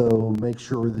 So make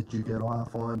sure that you get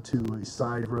off onto a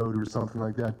side road or something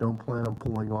like that. Don't plan on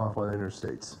pulling off on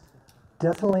interstates.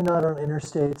 Definitely not on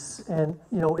interstates. And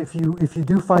if you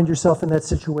do find yourself in that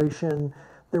situation,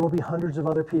 there will be hundreds of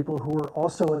other people who are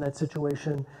also in that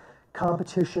situation.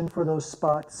 Competition for those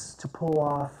spots to pull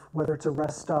off, whether it's a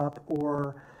rest stop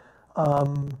or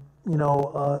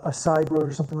a side road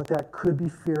or something like that, could be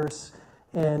fierce,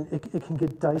 and it can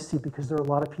get dicey because there are a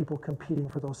lot of people competing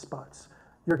for those spots.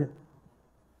 Jürgen?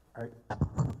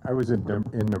 I was in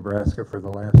Nebraska for the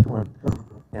last one,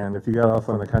 and if you got off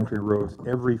on the country roads,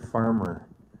 every farmer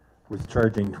was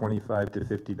charging $25 to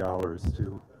 $50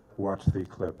 to watch the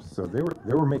eclipse. So they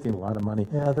were making a lot of money.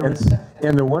 Yeah,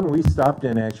 and the one we stopped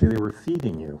in, actually, they were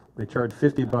feeding you. They charged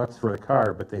 $50 for a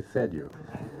car, but they fed you.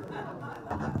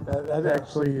 That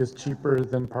actually is cheaper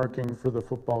than parking for the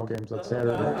football games on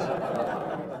Saturdays.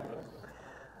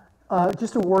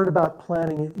 Just a word about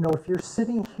planning. If you're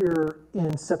sitting here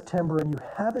in September and you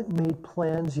haven't made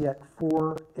plans yet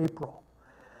for April,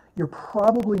 you're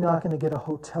probably not going to get a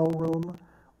hotel room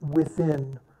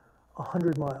within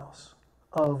 100 miles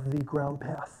of the ground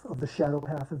path, of the shadow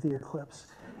path of the eclipse.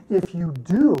 If you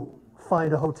do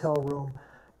find a hotel room,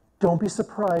 don't be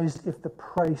surprised if the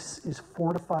price is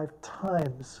 4 to 5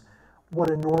 times what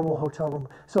a normal hotel room.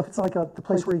 So if it's like the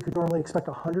place where you could normally expect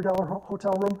a $100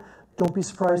 hotel room, don't be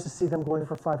surprised to see them going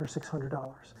for $500 or $600.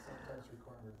 Sometimes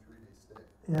requiring a 3-day stay.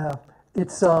 Yeah,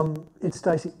 it's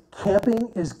dicey. Camping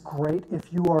is great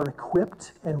if you are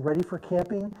equipped and ready for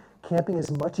camping. Camping is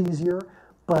much easier,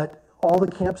 but all the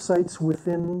campsites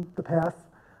within the path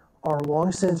are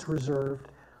long since reserved.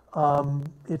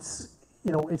 It's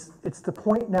the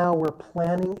point now where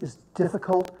planning is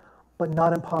difficult, but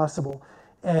not impossible.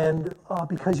 And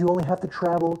because you only have to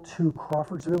travel to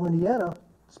Crawfordsville, Indiana,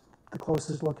 the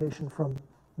closest location from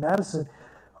Madison,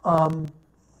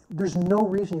 there's no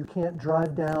reason you can't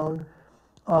drive down,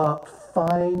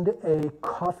 find a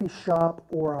coffee shop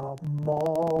or a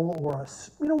mall or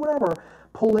whatever,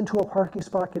 pull into a parking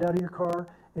spot, get out of your car,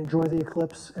 enjoy the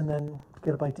eclipse, and then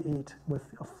get a bite to eat with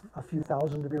a few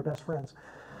thousand of your best friends.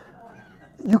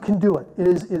 You can do it. It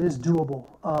is doable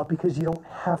because you don't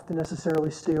have to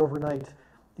necessarily stay overnight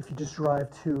if you just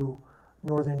drive to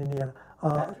northern Indiana. You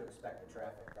have to expect the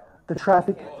traffic, though. The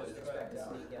traffic. You can't just expect to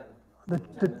sneak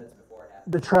in 10 minutes before it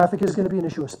happens. The traffic is going to be an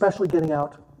issue, especially getting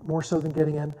out, more so than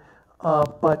getting in,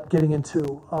 but getting in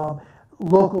too.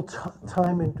 Local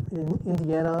time in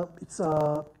Indiana, it's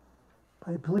I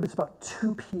believe it's about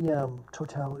 2 p.m.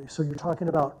 totality. So you're talking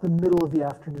about the middle of the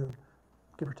afternoon,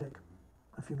 give or take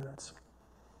a few minutes.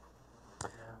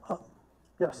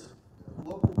 Yes?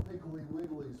 local Piggly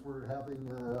Wigglies were having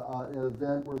an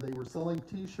event where they were selling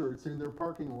T-shirts in their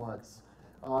parking lots.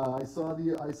 I saw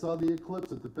the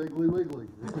eclipse at the Piggly Wiggly.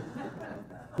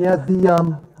 Yeah,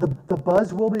 the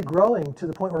buzz will be growing to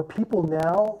the point where people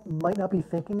now might not be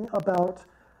thinking about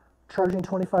charging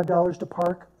 $25 to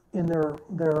park in their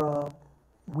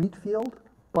wheat field,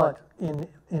 but in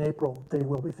April they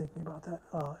will be thinking about that.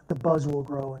 The buzz will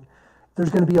grow, and there's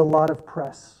going to be a lot of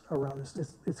press around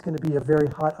this. It's going to be a very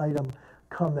hot item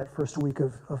come that first week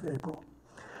of April.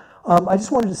 I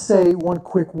just wanted to say one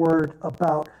quick word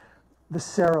about the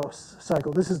Saros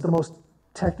cycle. This is the most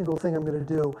technical thing I'm going to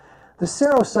do. The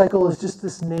Saros cycle is just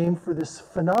this name for this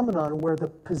phenomenon where the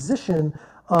position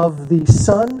of the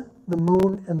sun, the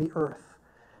moon, and the earth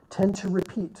tend to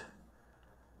repeat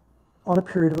on a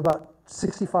period of about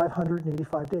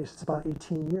 6,585 days. It's about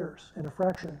 18 years and a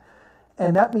fraction.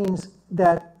 And that means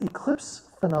that eclipse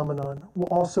phenomenon will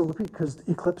also repeat because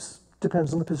eclipse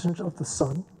depends on the position of the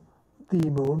sun, the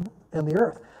moon, and the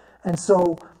earth. And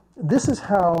so this is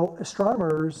how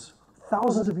astronomers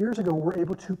thousands of years ago were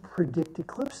able to predict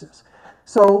eclipses.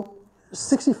 So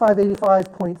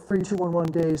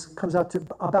 6585.3211 days comes out to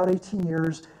about 18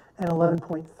 years and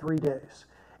 11.3 days.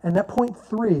 And that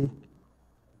 0.3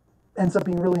 ends up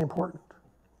being really important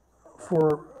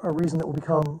for a reason that will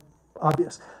become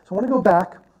obvious. So I want to go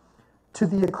back to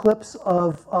the eclipse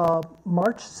of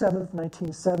March 7th,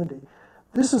 1970.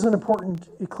 This is an important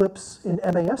eclipse in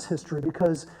MAS history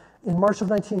because in March of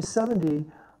 1970,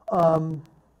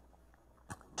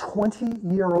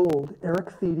 20-year-old Eric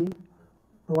Thiede,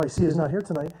 who I see is not here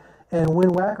tonight, and Win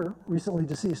Wacker, recently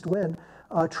deceased Win,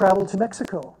 traveled to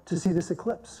Mexico to see this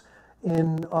eclipse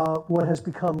in what has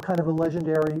become kind of a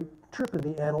legendary trip in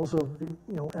the annals of the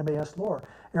MAS lore.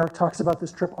 Eric talks about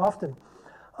this trip often.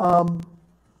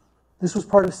 This was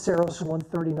part of Saros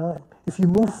 139. If you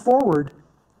move forward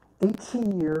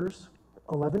 18 years,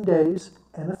 11 days,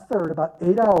 and a third, about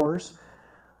 8 hours,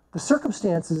 the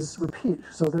circumstances repeat.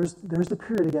 So there's the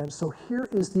period again. So here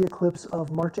is the eclipse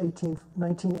of March 18th,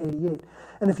 1988.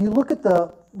 And if you look at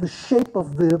the shape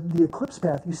of the eclipse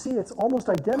path, you see it's almost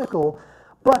identical,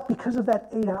 but because of that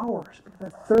 8 hours,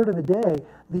 that third of a day,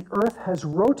 the Earth has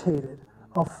rotated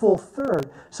a full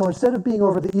third. So instead of being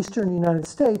over the eastern United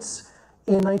States,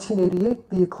 in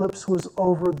 1988, the eclipse was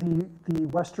over the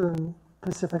western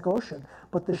Pacific Ocean,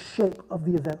 but the shape of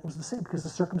the event was the same because the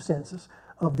circumstances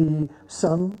of the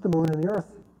sun, the moon, and the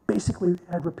earth basically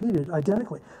had repeated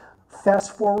identically.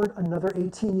 Fast forward another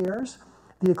 18 years,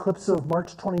 the eclipse of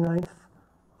March 29th,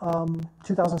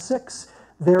 2006,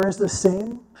 there is the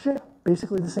same shape,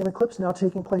 basically the same eclipse now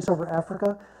taking place over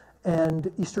Africa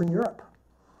and Eastern Europe.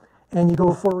 And you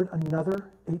go forward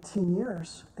another 18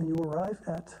 years and you arrive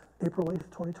at April 8th,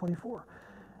 2024.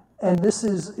 And this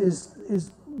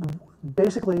is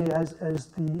basically, as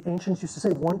the ancients used to say,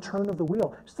 one turn of the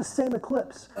wheel. It's the same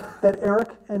eclipse that Eric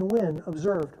and Win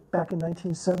observed back in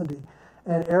 1970.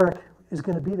 And Eric is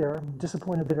going to be there. I'm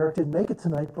disappointed that Eric didn't make it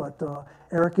tonight, but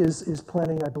Eric is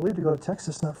planning, I believe, to go to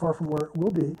Texas, not far from where it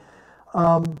will be.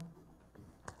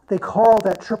 They call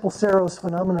that triple Saros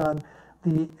phenomenon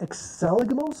the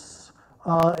exeligmos,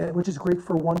 which is Greek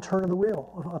for one turn of the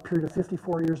wheel, a period of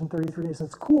 54 years and 33 days. And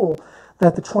it's cool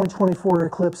that the 2024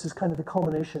 eclipse is kind of the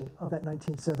culmination of that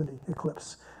 1970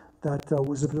 eclipse that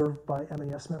was observed by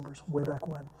MAS members way back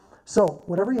when. So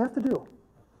whatever you have to do,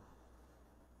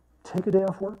 take a day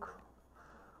off work,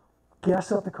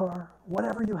 gas up the car,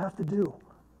 whatever you have to do,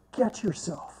 get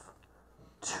yourself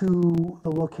to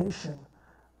the location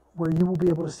where you will be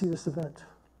able to see this event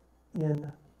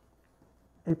in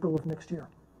April of next year.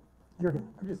 Jürgen.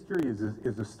 I'm just curious,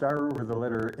 is the star over the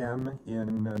letter M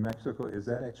in Mexico, is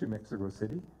that actually Mexico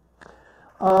City?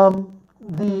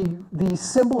 The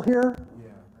symbol here,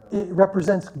 it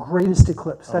represents greatest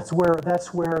eclipse. Oh. That's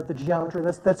where the geometry,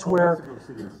 that's where, Mexico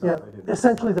City is yeah, south, I didn't-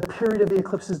 essentially the period of the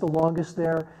eclipse is the longest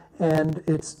there, and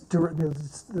the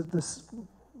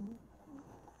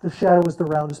shadow is the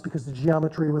roundest because the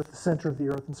geometry with the center of the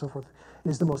earth and so forth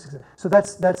is the most exact. So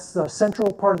that's the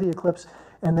central part of the eclipse,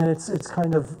 and then it's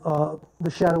kind of,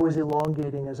 the shadow is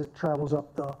elongating as it travels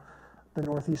up the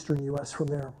northeastern U.S. from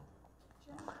there.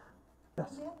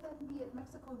 Yes. Will that then be at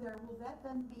Mexico there, will that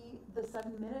then be the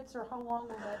 7 minutes, or how long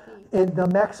will that be? And the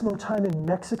maximum time in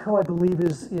Mexico, I believe,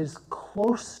 is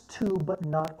close to, but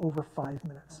not over 5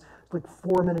 minutes. It's like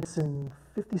 4 minutes and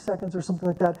 50 seconds or something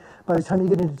like that. By the time you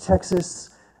get into Texas,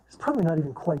 it's probably not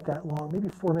even quite that long, maybe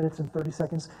 4 minutes and 30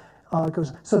 seconds.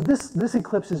 So this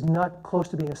eclipse is not close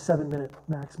to being a 7-minute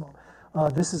maximum.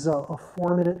 This is a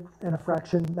 4 minute and a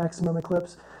fraction maximum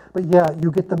eclipse. But yeah,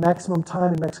 you get the maximum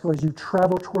time in Mexico as you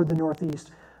travel toward the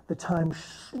northeast. The time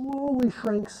slowly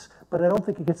shrinks, but I don't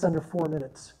think it gets under 4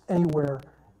 minutes anywhere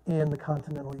in the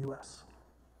continental US.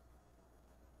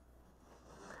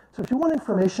 So if you want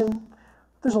information,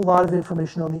 there's a lot of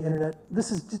information on the internet.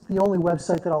 This is just the only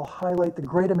website that I'll highlight, the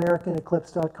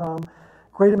greatamericaneclipse.com.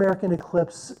 Great American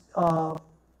Eclipse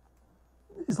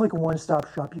is like a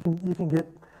one-stop shop. You can get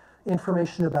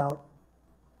information about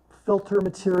filter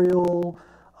material,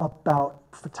 about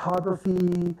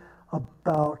photography,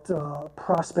 about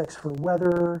prospects for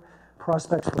weather,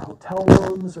 prospects for hotel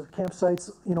rooms or campsites.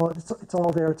 You know, it's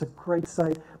all there. It's a great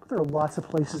site, but there are lots of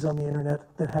places on the internet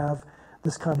that have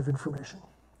this kind of information.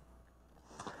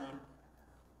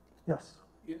 Yes?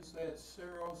 Is that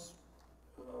Saros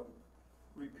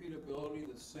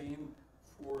repeatability the same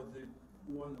for the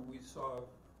one that we saw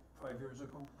 5 years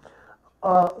ago?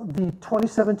 The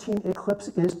 2017 eclipse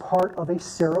is part of a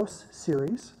Saros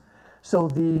series. So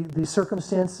the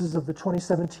circumstances of the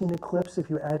 2017 eclipse, if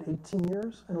you add 18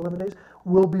 years and 11 days,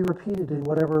 will be repeated in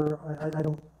whatever,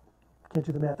 can't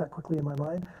do the math that quickly in my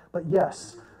mind, but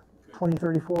yes,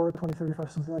 2034,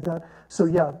 2035, something like that. So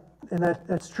yeah, and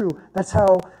that's true. That's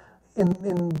how in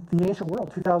the ancient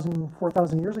world, 2,000,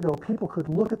 4,000 years ago, people could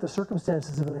look at the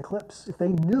circumstances of an eclipse. If they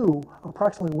knew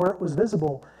approximately where it was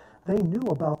visible, they knew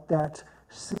about that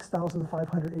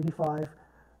 6,585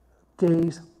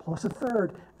 days plus a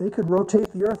third. They could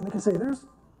rotate the Earth and they could say, there's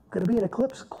going to be an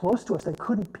eclipse close to us. They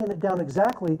couldn't pin it down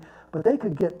exactly, but they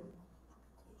could get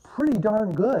pretty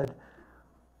darn good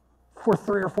for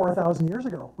 3,000 or 4,000 years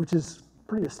ago, which is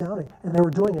pretty astounding. And they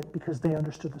were doing it because they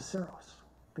understood the Saros.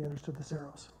 They understood the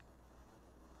Saros.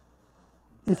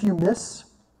 If you miss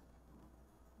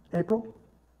April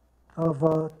of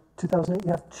 2008,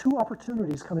 you have 2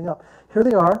 opportunities coming up. Here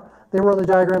they are. They were on the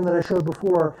diagram that I showed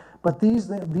before, but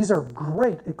these are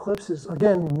great eclipses.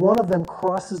 Again, one of them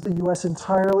crosses the U.S.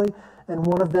 entirely, and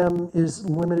one of them is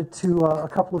limited to a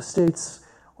couple of states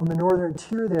on the northern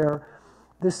tier there.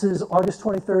 This is August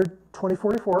 23rd,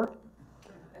 2044,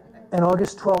 and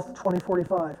August 12th,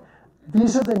 2045.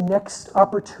 These are the next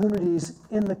opportunities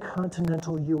in the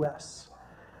continental U.S.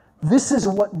 This is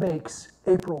what makes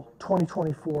April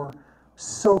 2024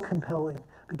 so compelling,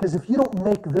 because if you don't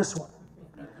make this one,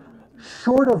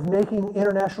 short of making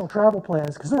international travel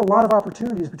plans, because there are a lot of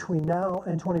opportunities between now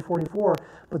and 2044,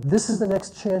 but this is the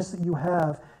next chance that you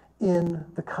have in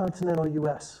the continental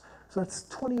US. So that's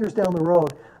 20 years down the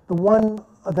road. The one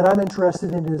that I'm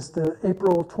interested in is the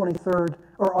April 23rd,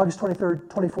 or August 23rd,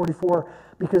 2044,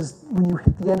 because when you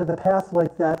hit the end of the path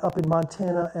like that up in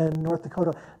Montana and North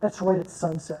Dakota, that's right at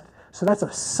sunset. So that's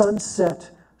a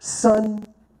sunset, sun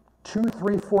 2,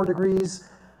 3, 4 degrees,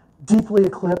 deeply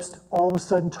eclipsed, all of a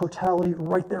sudden totality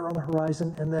right there on the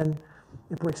horizon, and then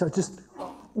it breaks out. Just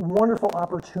wonderful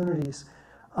opportunities,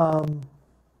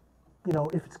 you know,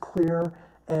 if it's clear.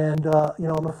 And, you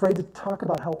know, I'm afraid to talk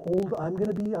about how old I'm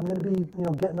going to be. I'm going to be, you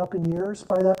know, getting up in years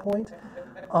by that point.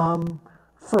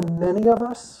 For many of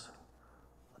us,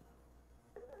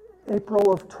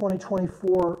 April of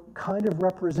 2024 kind of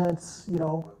represents, you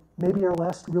know, maybe our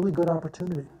last really good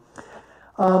opportunity.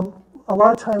 A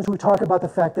lot of times we talk about the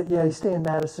fact that, yeah, you stay in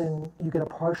Madison, you get a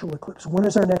partial eclipse. When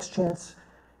is our next chance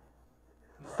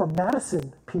for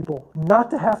Madison people not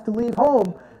to have to leave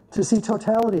home to see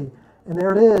totality? And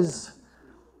there it is,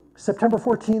 September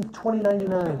 14th,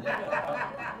 2099.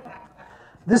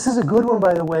 This is a good one,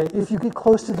 by the way. If you get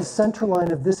close to the center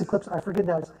line of this eclipse, I forget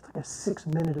now, it's like a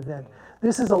 6-minute event.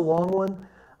 This is a long one.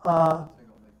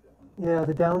 Yeah,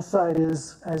 the downside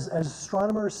is, as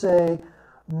astronomers say,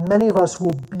 many of us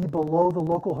will be below the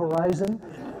local horizon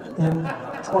in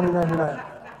 2099.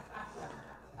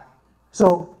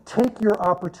 So take your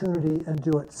opportunity and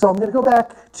do it. So I'm going to go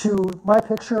back to my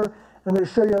picture. I'm going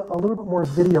to show you a little bit more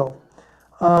video.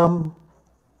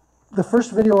 The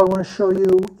first video I want to show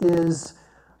you is,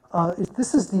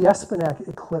 this is the Espenak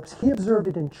eclipse. He observed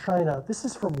it in China. This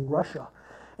is from Russia.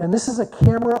 And this is a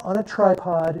camera on a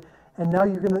tripod. And now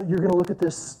you're gonna look at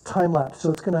this time lapse,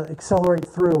 so it's gonna accelerate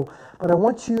through. But I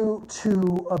want you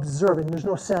to observe, and there's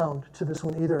no sound to this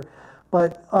one either.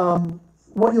 But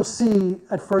what you'll see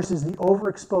at first is the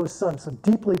overexposed sun, so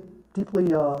deeply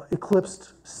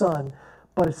eclipsed sun,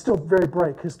 but it's still very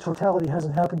bright because totality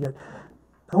hasn't happened yet.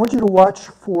 I want you to watch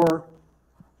for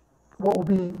what will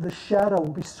be the shadow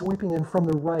will be sweeping in from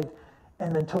the right,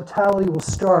 and then totality will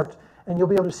start. And you'll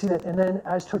be able to see that. And then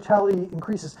as totality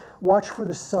increases, watch for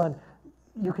the sun.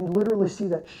 You can literally see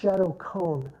that shadow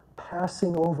cone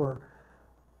passing over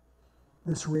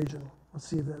this region. Let's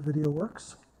see if that video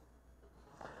works.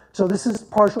 So this is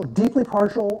partial, deeply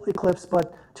partial eclipse,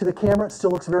 but to the camera it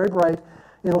still looks very bright.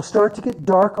 It'll start to get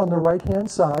dark on the right-hand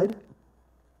side.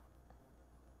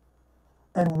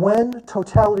 And when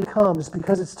totality comes,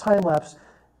 because it's time-lapse,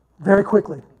 very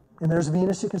quickly. And there's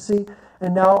Venus, you can see.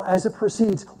 And now, as it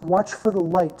proceeds, watch for the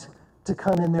light to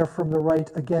come in there from the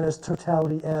right, again, as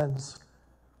totality ends.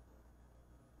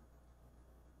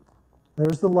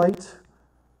 There's the light.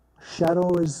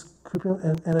 Shadow is creeping,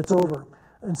 and it's over.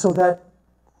 And so that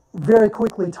very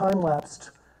quickly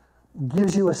time-lapsed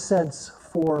gives you a sense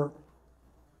for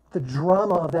the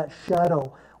drama of that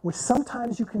shadow, which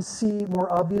sometimes you can see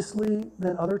more obviously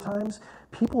than other times.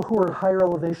 People who are at higher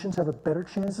elevations have a better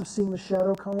chance of seeing the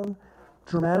shadow cone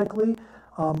dramatically.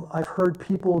 I've heard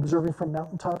people observing from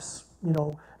mountaintops,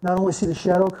 not only see the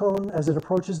shadow cone as it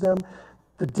approaches them,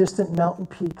 the distant mountain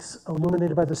peaks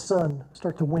illuminated by the sun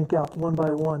start to wink out one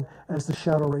by one as the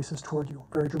shadow races toward you.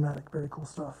 Very dramatic, very cool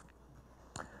stuff.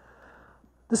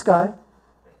 This guy,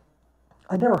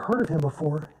 I'd never heard of him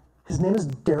before. His name is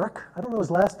Derek. I don't know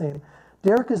his last name.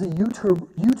 Derek is a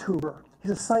YouTuber.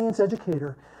 He's a science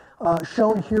educator,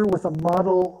 shown here with a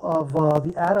model of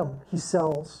the atom he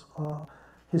sells.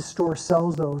 His store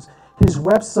sells those. His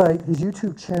website, his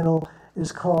YouTube channel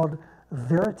is called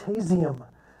Veritasium.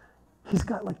 He's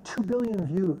got like 2 billion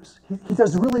views. He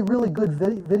does really, really good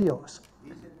videos.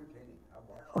 He's entertaining.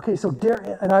 Okay, so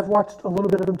Derek, and I've watched a little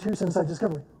bit of him too since I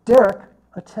discovered him. Derek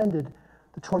attended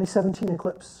the 2017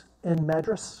 eclipse in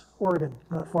Madras, Oregon,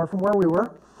 not far from where we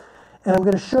were. And I'm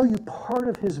going to show you part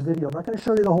of his video. I'm not going to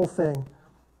show you the whole thing.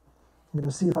 I'm going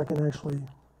to see if I can actually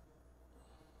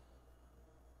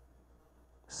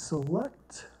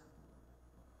select.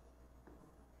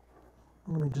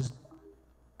 Let me just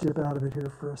dip out of it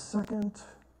here for a second.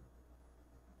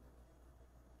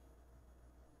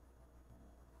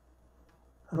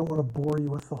 I don't want to bore you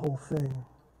with the whole thing.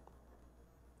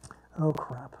 Oh,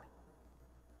 crap.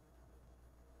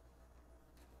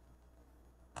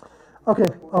 Okay,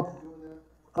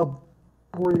 I'll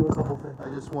bore you with the whole thing.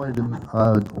 I just wanted to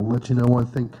let you know one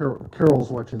thing. Carol's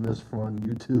watching this on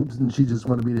YouTube, and she just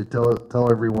wanted me to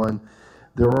tell everyone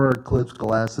there are eclipse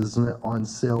glasses on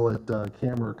sale at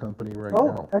Camera Company right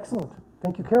now. Oh, excellent.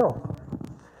 Thank you, Carol.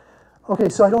 Okay,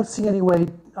 so I don't see any way.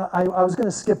 I was going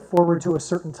to skip forward to a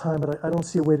certain time, but I don't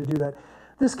see a way to do that.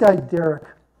 This guy, Derek,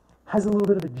 has a little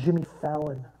bit of a Jimmy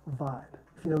Fallon vibe.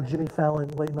 If you know Jimmy Fallon,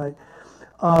 late night.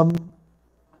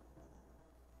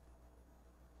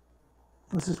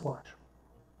 Let's just watch.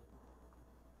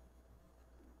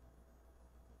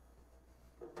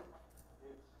 It's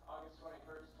August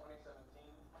 21st,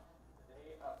 2017, the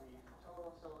day of the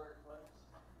Total Solar Eclipse.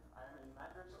 I'm in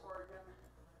Madison, Oregon.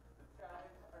 The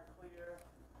skies are clear.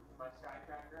 My sky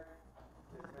tracker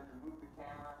is going to move the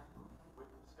camera with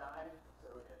the sky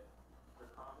so it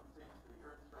compensates for the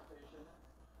Earth's rotation.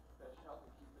 That should help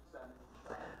me keep the sun.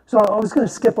 So I was going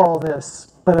to skip all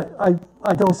this, but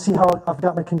I don't see how I've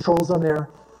got my controls on there.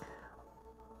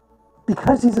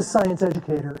 Because he's a science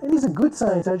educator, and he's a good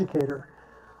science educator,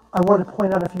 I want to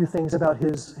point out a few things about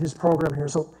his program here.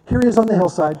 So here he is on the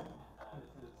hillside.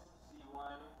 This is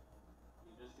C1.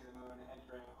 You just see the moon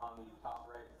entering on the top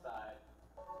right side.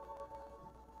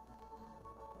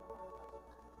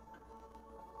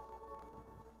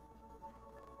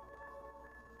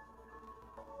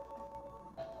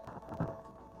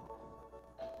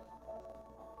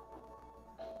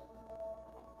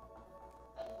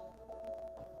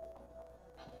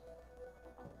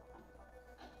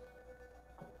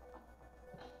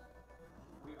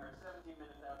 We are 17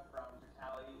 minutes out from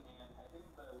Totality, and I think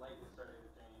the light is starting to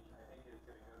change. I think it's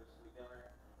going to go to sweet dimmer.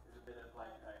 There's a bit of like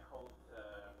a cold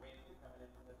wind coming in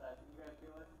from the side. Can you guys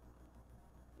feel it?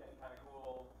 It's getting kind of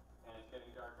cool, and it's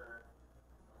getting darker.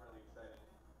 I'm really excited.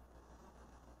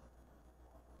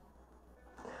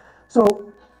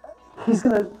 So he's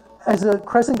going to, as the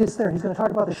crescent gets there, he's going to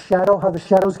talk about the shadow, how the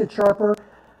shadows get sharper.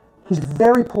 He's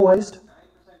very poised.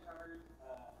 90% covered.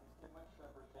 Too much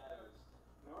for shadows.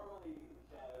 Normally,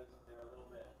 shadows they're a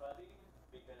little bit fuzzy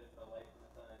because the light from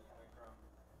the sun is coming from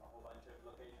a whole bunch of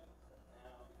locations. But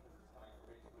now, because it's coming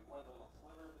from basically one little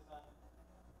sliver of the sun,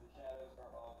 the shadows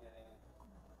are all getting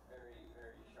very,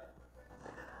 very sharp.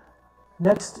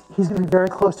 Next, he's going to be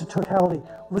very close to totality.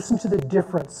 Listen to the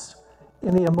difference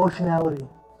in the emotionality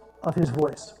of his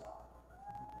voice.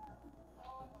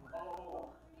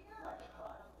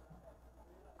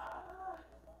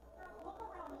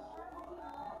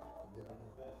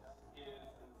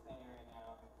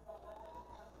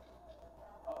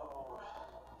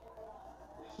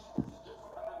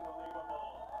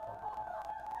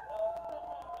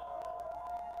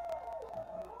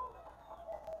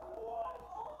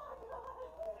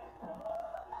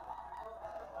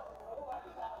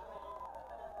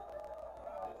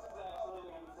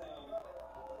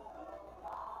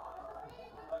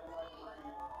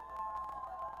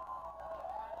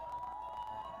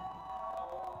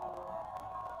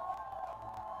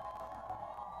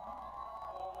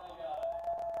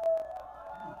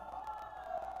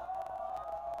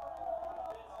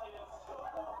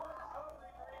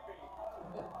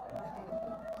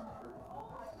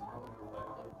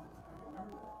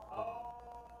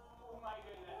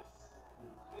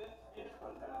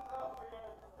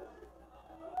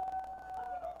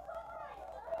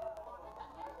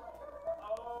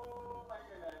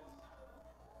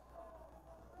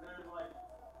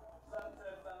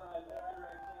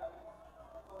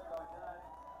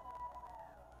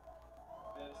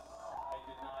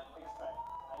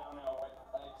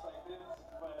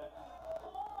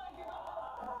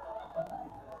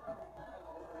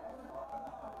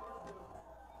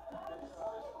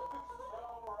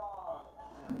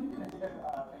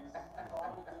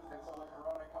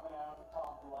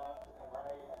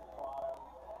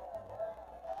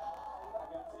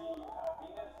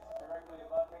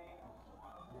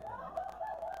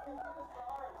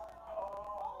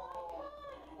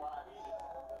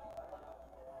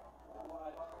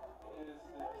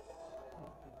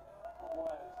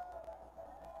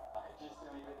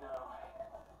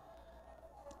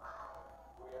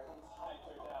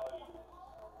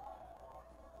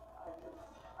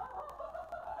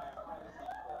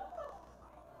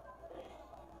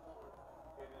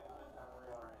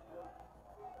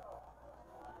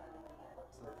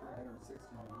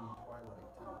 60-degree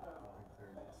twilight too, right there, you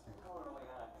see.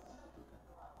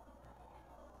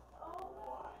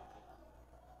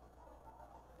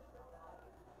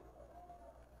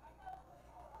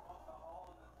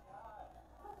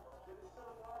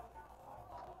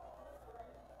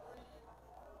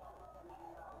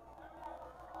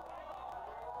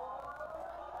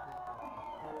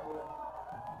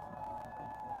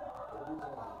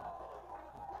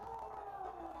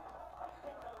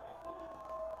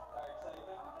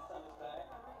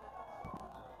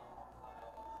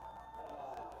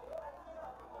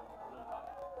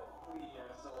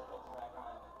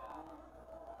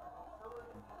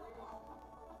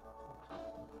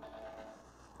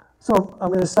 So I'm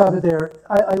going to stop it there.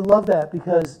 I love that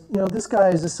because, you know, this guy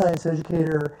is a science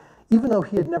educator. Even though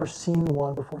he had never seen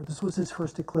one before, this was his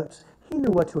first eclipse, he knew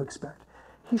what to expect.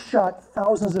 He shot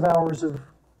thousands of hours of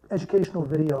educational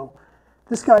video.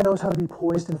 This guy knows how to be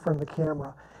poised in front of the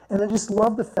camera. And I just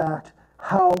love the fact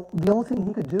how the only thing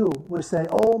he could do was say,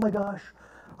 oh my gosh,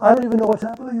 I don't even know what's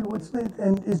happening.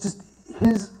 And it's just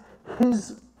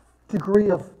his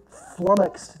degree of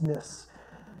flummoxedness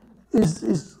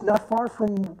is not far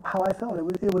from how I felt.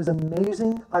 It was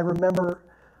amazing. I remember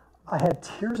I had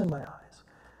tears in my eyes.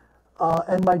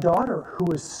 And my daughter, who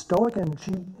was stoic and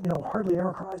she, you know, hardly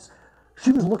ever cries,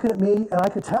 she was looking at me and I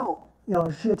could tell, you know,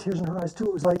 she had tears in her eyes too.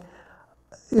 It was like,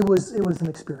 it was an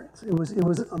experience. It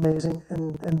was amazing.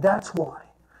 And that's why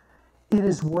it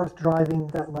is worth driving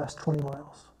that last 20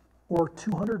 miles or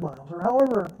 200 miles or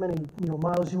however many, you know,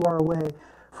 miles you are away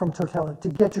from totality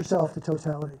to get yourself to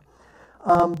totality.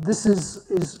 This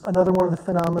is another one of the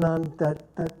phenomenon that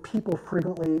people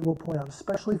frequently will point out,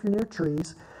 especially if you're near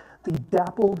trees, the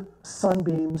dappled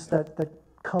sunbeams that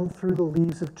come through the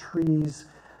leaves of trees.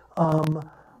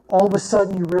 All of a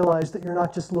sudden you realize that you're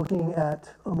not just looking at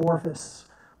amorphous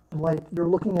light, you're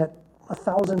looking at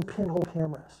 1,000 pinhole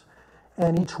cameras,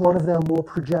 and each one of them will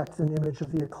project an image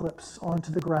of the eclipse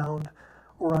onto the ground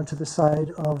or onto the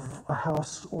side of a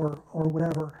house or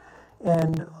whatever.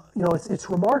 And you know, it's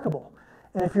remarkable.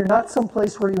 And if you're not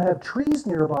someplace where you have trees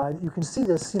nearby that you can see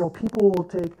this, you know, people will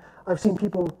I've seen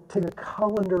people take a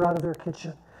colander out of their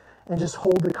kitchen and just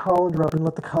hold the colander up and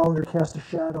let the colander cast a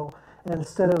shadow. And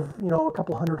instead of, you know, a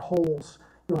couple hundred holes,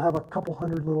 you'll have a couple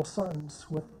hundred little suns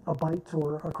with a bite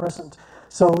or a crescent.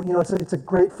 So, you know, it's a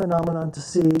great phenomenon to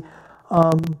see.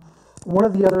 One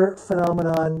of the other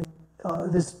phenomenon,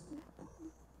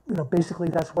 you know, basically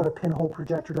that's what a pinhole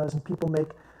projector does, and people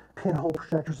make pinhole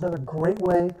projectors. Another great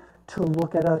way to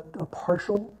look at a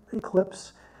partial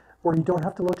eclipse where you don't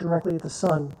have to look directly at the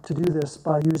sun to do this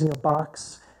by using a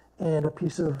box and a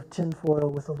piece of tin foil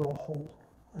with a little hole,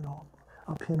 you know,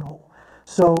 a pinhole.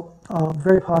 So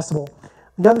very possible.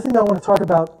 The other thing I want to talk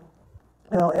about,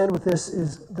 and I'll end with this,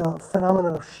 is the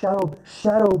phenomenon of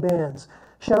shadow bands.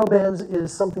 Shadow bands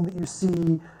is something that you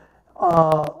see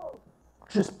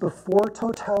just before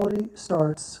totality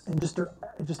starts and just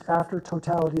after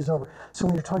totality is over. So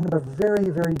when you're talking about a very,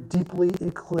 very deeply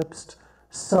eclipsed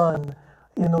sun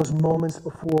in those moments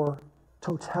before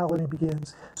totality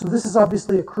begins. So this is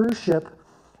obviously a cruise ship,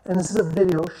 and this is a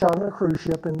video shot on a cruise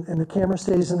ship, and the camera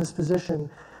stays in this position.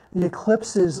 The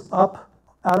eclipse is up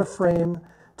out of frame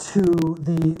to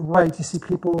the right. You see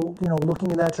people, you know,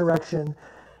 looking in that direction.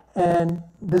 And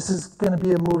this is going to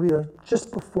be a movie of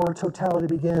just before totality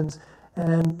begins.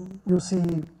 And you'll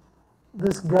see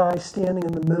this guy standing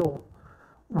in the middle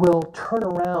will turn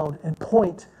around and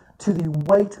point to the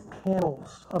white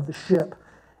panels of the ship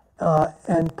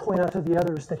and point out to the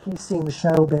others that he's seeing the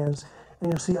shadow bands.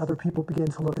 And you'll see other people begin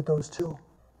to look at those too.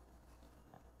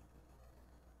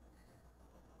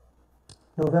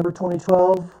 November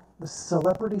 2012, the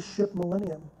celebrity ship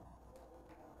Millennium.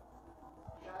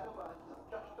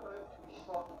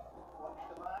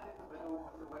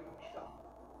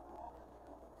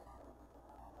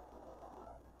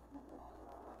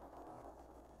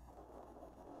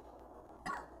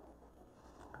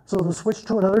 So to switch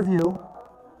to another view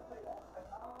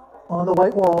on the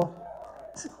white wall.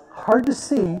 It's hard to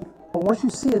see, but once you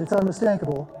see it, it's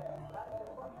unmistakable.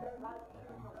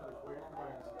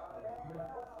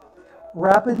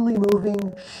 Rapidly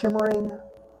moving, shimmering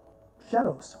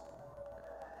shadows.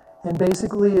 And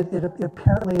basically, it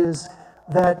apparently is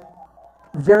that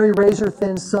very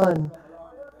razor-thin sun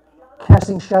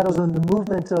casting shadows on the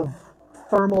movement of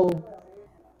thermal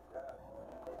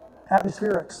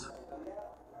atmospherics.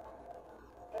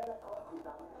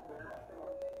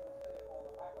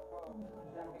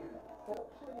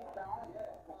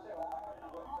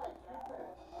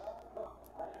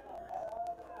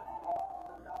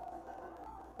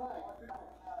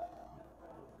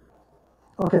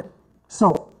 Okay,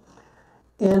 so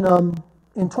In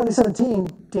 2017,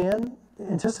 Dan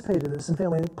anticipated this and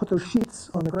family put those sheets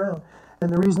on the ground.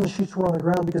 And the reason the sheets were on the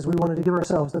ground because we wanted to give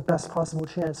ourselves the best possible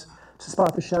chance to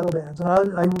spot the shadow bands. And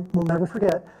I will never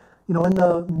forget, in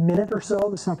the minute or so,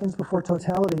 the seconds before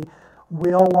totality,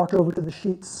 we all walked over to the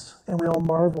sheets and we all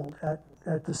marveled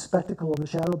at the spectacle of the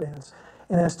shadow bands.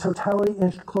 And as totality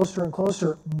inched closer and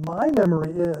closer, my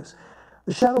memory is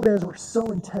the shadow bands were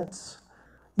so intense,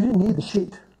 you didn't need the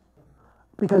sheet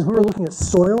because we were looking at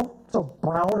soil, so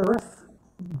brown earth,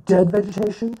 dead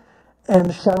vegetation, and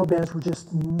the shadow bands were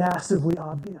just massively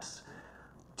obvious,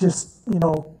 just,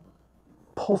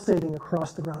 pulsating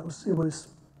across the ground. It was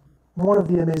one of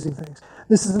the amazing things.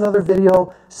 This is another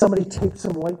video. Somebody taped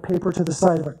some white paper to the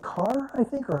side of a car, I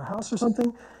think, or a house or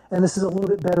something, and this is a little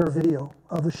bit better video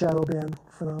of the shadow band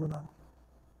phenomenon.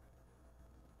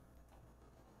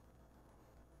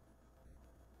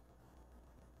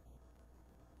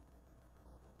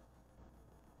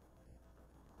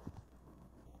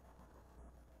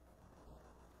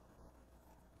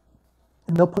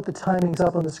 And they'll put the timings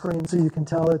up on the screen so you can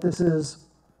tell that this is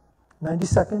 90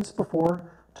 seconds before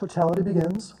totality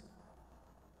begins.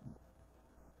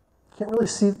 Can't really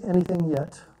see anything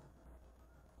yet.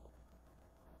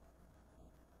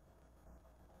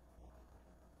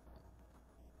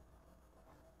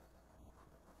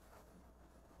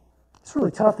 It's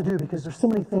really tough to do because there's so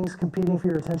many things competing for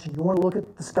your attention. You want to look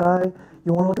at the sky,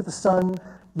 you want to look at the sun,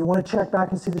 you want to check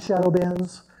back and see the shadow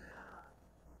bands,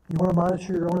 you want to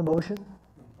monitor your own emotion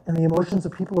and the emotions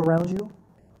of people around you.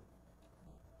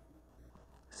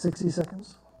 60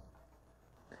 seconds.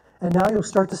 And now you'll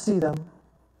start to see them.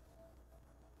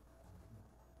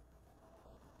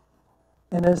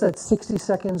 And as that 60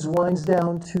 seconds winds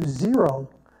down to 0,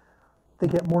 they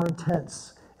get more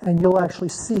intense. And you'll actually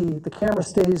see, the camera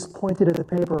stays pointed at the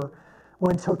paper.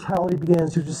 When totality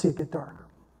begins, you'll just see it get dark.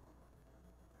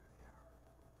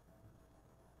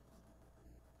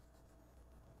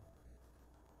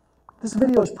 This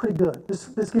video is pretty good. This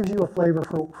gives you a flavor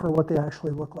for what they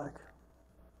actually look like.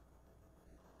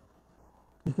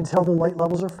 You can tell the light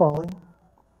levels are falling.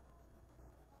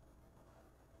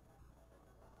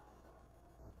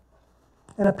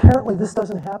 And apparently this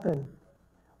doesn't happen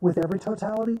with every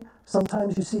totality.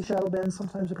 Sometimes you see shadow bands,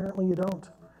 sometimes apparently you don't.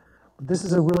 But this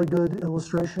is a really good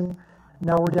illustration.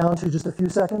 Now we're down to just a few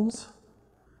seconds.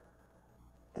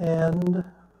 And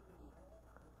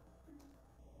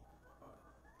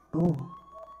boom.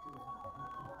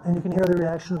 And you can hear the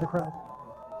reaction of the crowd.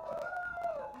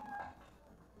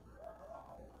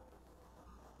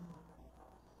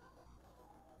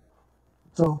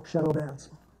 So, shadow bands.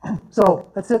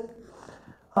 So, that's it.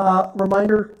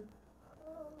 Reminder,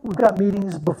 we've got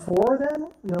meetings before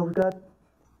then. We've got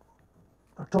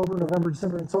October, November,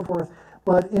 December, and so forth.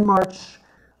 But in March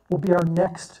will be our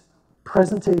next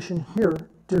presentation here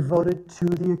devoted to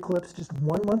the eclipse just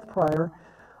 1 month prior.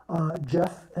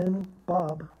 Jeff and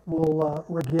Bob will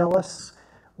regale us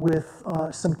with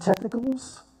some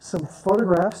technicals, some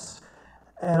photographs,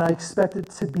 and I expect it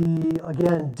to be,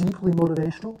 again, deeply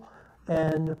motivational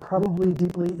and probably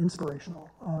deeply inspirational.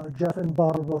 Jeff and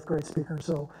Bob are both great speakers,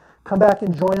 so come back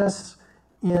and join us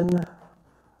in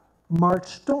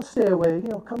March. Don't stay away,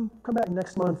 come back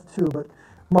next month too, but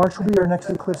March will be our next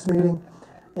eclipse meeting,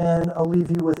 and I'll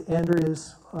leave you with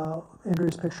Andrea's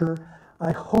picture.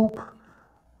 I hope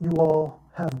you all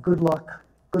have good luck,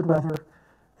 good weather,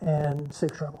 and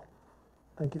safe travel.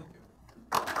 Thank you.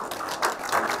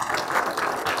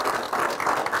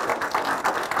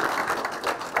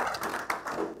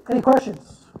 Any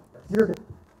questions? You're good.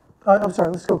 I'm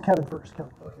sorry, let's go Kevin first.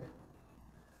 Kevin. Okay.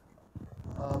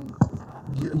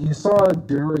 You saw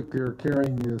Derek there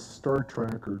carrying his star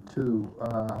tracker too.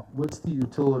 What's the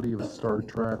utility of a star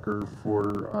tracker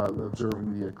for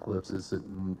observing the eclipse? Is it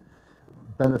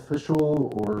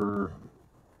beneficial or?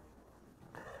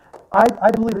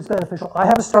 I believe it's beneficial. I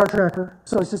have a star tracker,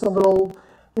 so it's just a little,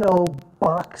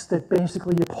 box that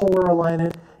basically you polar align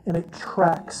it and it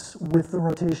tracks with the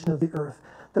rotation of the Earth.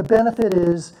 The benefit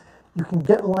is you can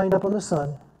get lined up on the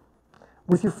sun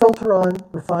with your filter on,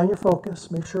 refine your focus,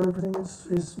 make sure everything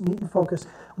is neat and focused.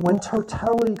 When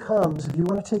totality comes, if you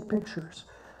want to take pictures,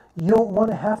 you don't want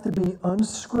to have to be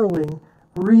unscrewing,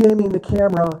 re-aiming the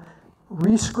camera,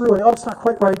 re-screwing. Oh, it's not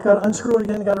quite right. Got to unscrew it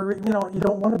again. You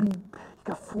don't want to be. You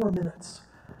got 4 minutes.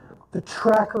 The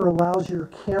tracker allows your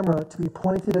camera to be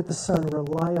pointed at the sun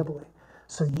reliably,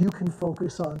 so you can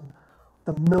focus on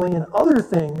the million other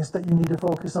things that you need to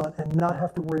focus on and not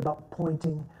have to worry about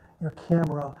pointing your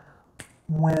camera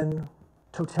when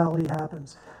totality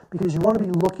happens. Because you want to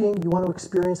be looking, you want to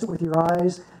experience it with your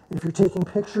eyes. If you're taking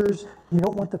pictures, you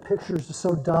don't want the pictures to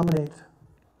so dominate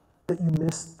that you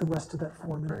miss the rest of that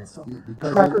 4 minutes. So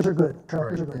Because trackers are good.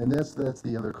 Trackers are good. And that's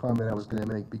the other comment I was going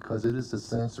to make, because it is a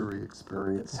sensory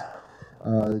experience.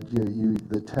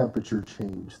 The temperature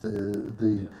change,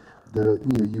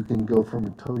 you can go from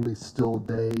a totally still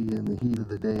day in the heat of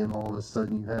the day, and all of a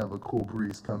sudden you have a cool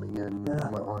breeze coming in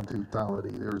on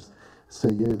Totality.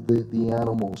 The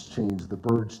animals change, the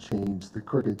birds change, the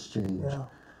crickets change. Yeah.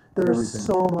 There's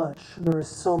so much. There is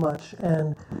so much,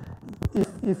 and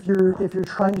if you're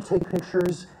trying to take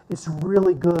pictures, it's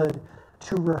really good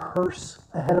to rehearse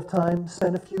ahead of time.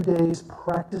 Spend a few days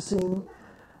practicing,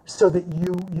 so that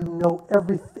you know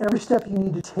every step you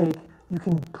need to take. You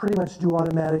can pretty much do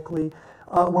automatically.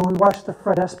 When we watched the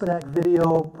Fred Espenak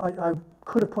video, I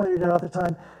could have pointed it out at the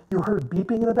time. You heard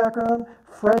beeping in the background.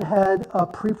 Fred had a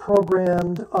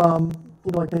pre-programmed,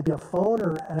 like maybe a phone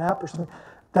or an app or something,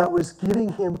 that was giving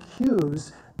him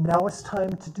cues. Now it's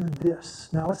time to do this.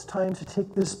 Now it's time to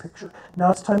take this picture.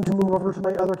 Now it's time to move over to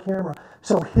my other camera.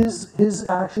 So his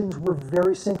actions were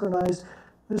very synchronized.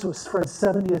 This was Fred's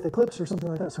 70th eclipse or something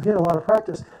like that, so he had a lot of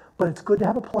practice. But it's good to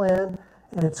have a plan,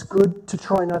 and it's good to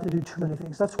try not to do too many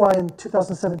things. That's why in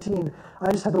 2017,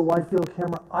 I just had the wide field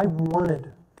camera. I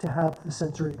wanted to have the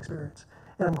sensory experience.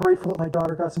 And I'm grateful that my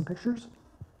daughter got some pictures,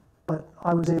 but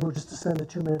I was able just to spend the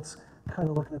 2 minutes kind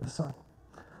of looking at the sun.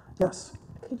 Yes?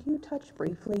 Could you touch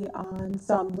briefly on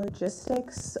some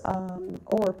logistics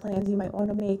or plans you might want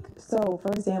to make? So,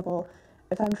 for example,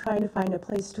 if I'm trying to find a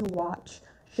place to watch,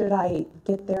 should I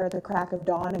get there at the crack of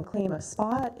dawn and claim a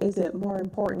spot? Is it more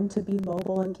important to be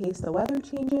mobile in case the weather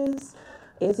changes?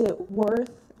 Is it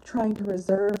worth trying to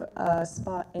reserve a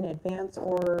spot in advance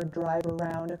or drive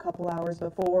around a couple hours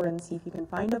before and see if you can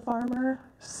find a farmer?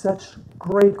 Such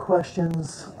great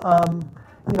questions.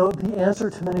 The answer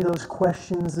to many of those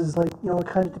questions is it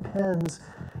kind of depends.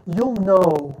 You'll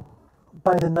know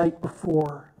by the night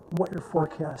before what your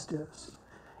forecast is.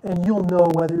 And you'll know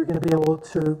whether you're going to be able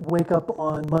to wake up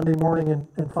on Monday morning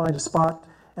and find a spot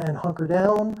and hunker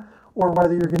down, or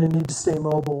whether you're going to need to stay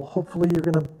mobile. Hopefully you're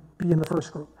going to be in the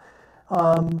first group.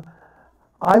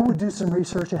 I would do some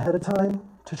research ahead of time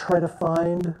to try to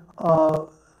find a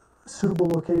suitable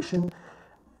location.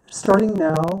 Starting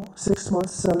now, 6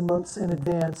 months, 7 months in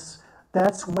advance,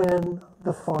 that's when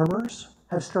the farmers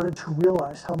have started to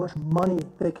realize how much money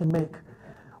they can make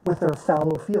with their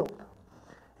fallow field.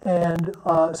 And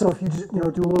so if you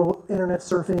do a little internet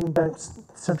surfing back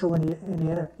central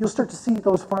Indiana, you'll start to see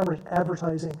those farmers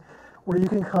advertising where you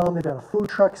can come. They've got a food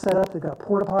truck set up, they've got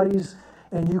porta potties,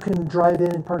 and you can drive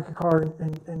in and park your car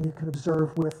and you can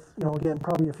observe with, again,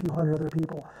 probably a few hundred other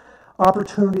people.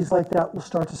 Opportunities like that will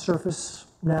start to surface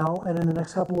now and in the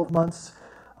next couple of months.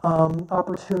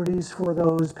 Opportunities for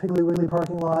those Piggly Wiggly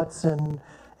parking lots and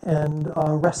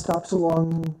rest stops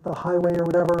along the highway or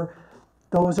whatever,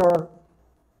 those are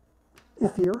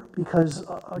iffier because,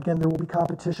 again, there will be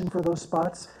competition for those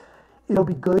spots. It'll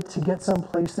be good to get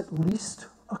someplace at least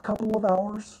a couple of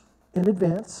hours in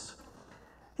advance.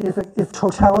 If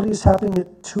Totality is happening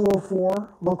at 2:04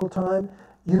 local time,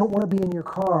 you don't want to be in your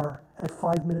car at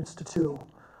 5 minutes to 2,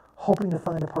 hoping to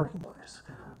find a parking place.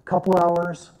 A couple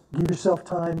hours, give yourself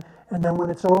time, and then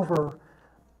when it's over,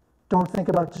 don't think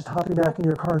about just hopping back in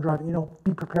your car and driving.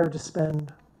 Be prepared to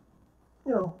spend,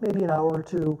 maybe an hour or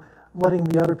two letting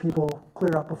the other people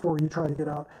clear up before you try to get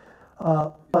out.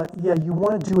 But yeah, you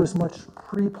want to do as much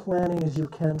pre-planning as you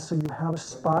can so you have a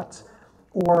spot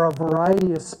or a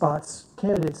variety of spots,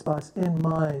 candidate spots in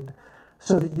mind,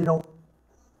 so that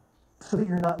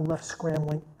you're not left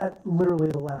scrambling at literally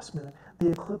the last minute.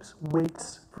 The eclipse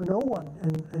waits for no one,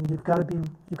 and you've got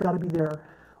to be there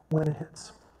when it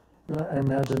hits. I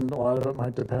imagine a lot of it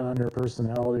might depend on your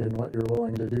personality and what you're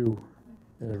willing to do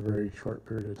in a very short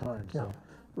period of time. So,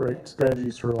 right,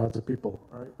 strategies for lots of people.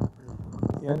 Right.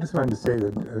 Yeah, I just wanted to say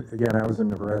that again, I was in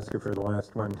Nebraska for the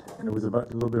last one, and it was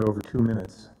about a little bit over 2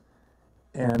 minutes.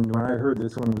 And when I heard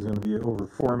this one was going to be over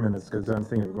 4 minutes, because I'm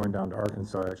thinking of going down to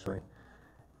Arkansas actually,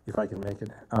 if I can make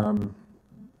it.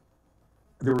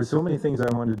 There were so many things I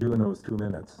wanted to do in those 2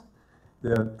 minutes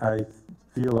that I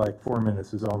feel like 4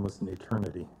 minutes is almost an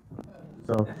eternity.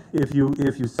 So if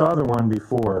you saw the one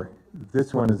before,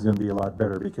 this one is going to be a lot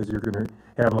better because you're going to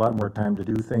have a lot more time to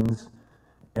do things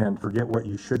and forget what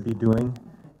you should be doing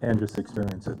and just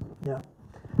experience it. Yeah.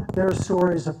 There are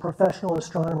stories of professional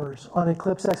astronomers on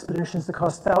eclipse expeditions that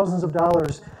cost thousands of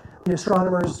dollars. The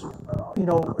astronomers,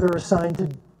 they're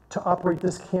assigned to operate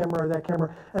this camera or that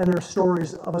camera, and there are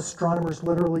stories of astronomers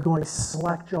literally going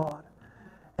slack-jawed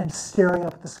and staring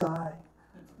up at the sky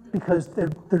because they're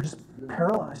just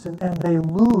paralyzed, and they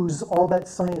lose all that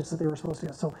science that they were supposed to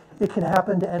get. So it can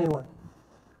happen to anyone.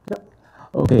 Yep.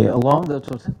 Okay, along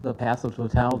the path of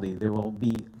totality, there will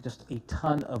be just a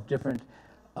ton of different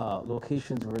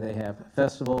locations where they have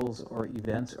festivals or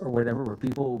events or whatever, where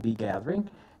people will be gathering,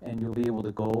 and you'll be able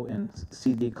to go and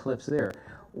see the eclipse there.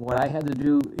 What I had to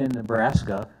do in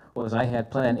Nebraska was I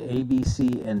had planned A, B,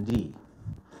 C, and D.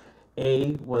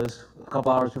 A was a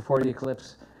couple hours before the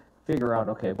eclipse, figure out,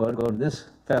 okay, well, to go to this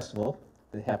festival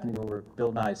that happened to go where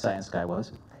Bill Nye's Science Guy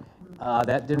was.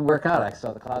 That didn't work out. I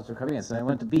saw the clouds were coming in, so I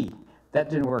went to B. That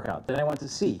didn't work out. Then I went to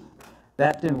C.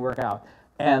 That didn't work out.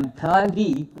 And plan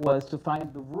D was to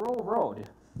find the rural road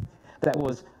that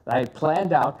I had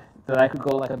planned out that I could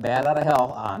go like a bat out of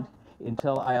hell on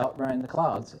until I outran the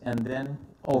clouds. And then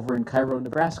over in Cairo,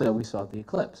 Nebraska, we saw the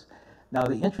eclipse. Now,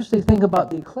 the interesting thing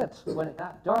about the eclipse, when it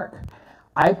got dark,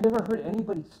 I've never heard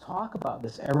anybody talk about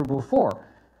this ever before.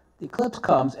 The eclipse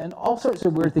comes and all sorts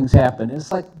of weird things happen.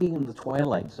 It's like being in the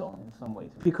twilight zone in some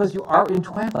ways, because you are in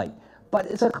twilight, but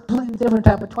it's a completely different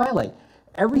type of twilight.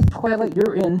 Every twilight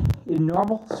you're in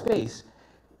normal space,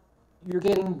 you're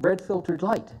getting red filtered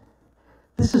light.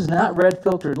 This is not red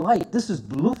filtered light. This is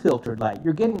blue filtered light.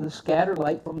 You're getting the scattered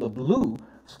light from the blue,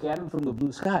 scattered from the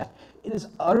blue sky. It is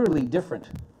utterly different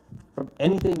from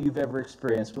anything you've ever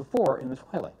experienced before in the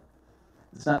twilight.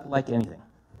 It's not like anything.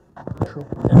 True.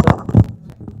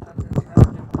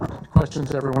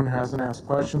 Questions, everyone hasn't asked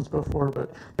questions before,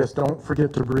 but just don't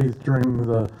forget to breathe during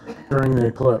the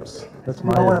eclipse. That's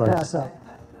my advice. You don't want to pass out.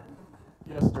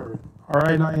 Yes, sir. All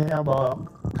right, I have a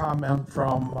comment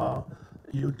from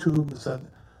YouTube that said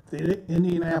the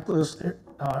Indianapolis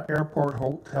airport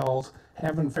hotels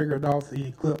haven't figured out the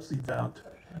eclipse event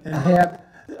and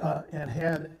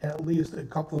had at least a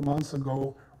couple of months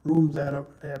ago rooms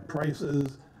at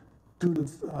prices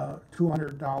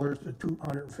 $200 to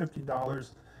 $250.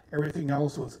 Everything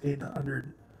else was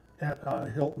 $800 at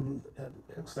Hilton,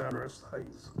 et cetera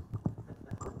sites.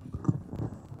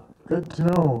 Good to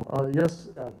know. Yes,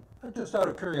 Ed. Just out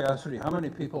of curiosity, how many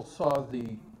people saw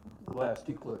the last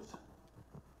eclipse?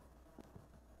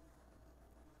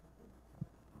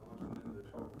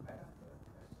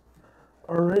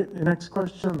 All right, next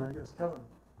question, I guess, Kevin.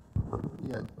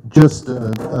 Yeah, just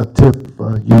a tip.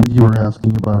 You were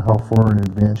asking about how far in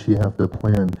advance you have to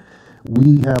plan.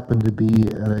 We happened to be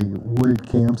at a wooded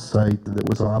campsite that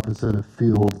was opposite a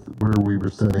field where we were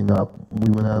setting up. We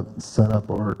went out and set up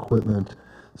our equipment,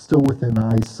 still within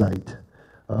eyesight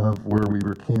of where we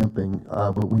were camping,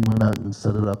 but we went out and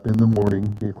set it up in the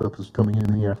morning. The eclipse was coming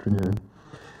in the afternoon.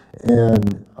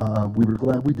 And we were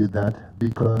glad we did that,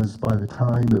 because by the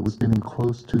time it was getting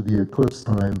close to the eclipse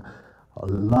time, a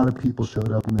lot of people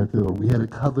showed up in that field. We had a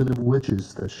coven of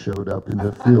witches that showed up in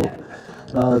the field.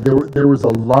 There was a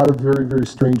lot of very, very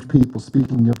strange people.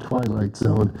 Speaking of Twilight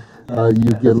Zone,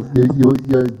 you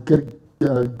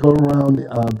go around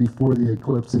before the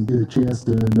eclipse and get a chance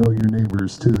to know your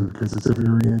neighbors too, because it's a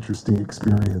very interesting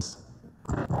experience.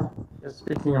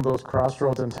 Speaking of those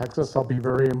crossroads in Texas, I'll be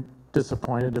very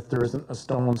disappointed if there isn't a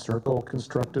stone circle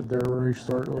constructed there very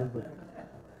shortly.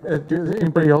 But, does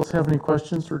anybody else have any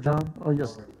questions for John? Oh,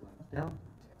 yes. Yeah.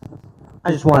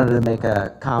 I just wanted to make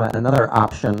a comment. Another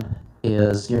option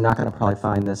is, you're not going to probably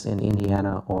find this in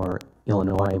Indiana or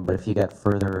Illinois, but if you get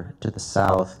further to the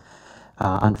south,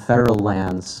 on federal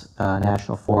lands,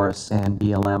 national forests, and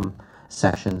BLM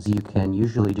sections, you can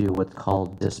usually do what's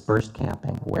called dispersed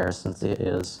camping, where since it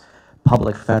is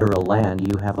public federal land,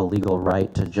 you have a legal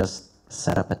right to just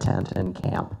set up a tent and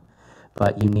camp.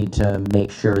 But you need to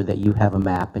make sure that you have a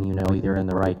map and you know you're in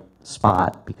the right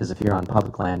spot, because if you're on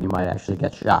public land, you might actually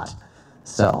get shot.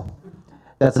 So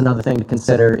that's another thing to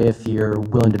consider if you're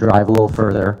willing to drive a little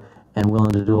further and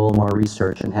willing to do a little more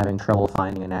research and having trouble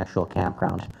finding an actual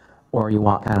campground, or you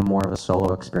want kind of more of a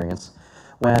solo experience.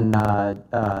 When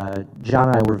John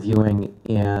and I were viewing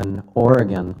in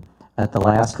Oregon at the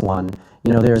last one,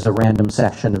 you know, there's a random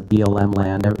section of BLM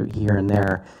land here and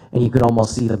there, and you could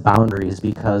almost see the boundaries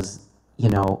because, you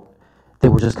know, they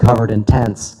were just covered in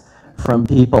tents from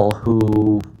people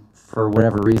who, for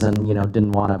whatever reason, you know,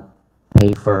 didn't want to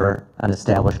pay for an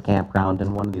established campground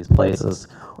in one of these places,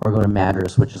 or go to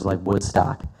Madras, which is like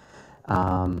Woodstock.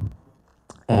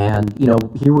 And, you know,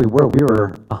 here we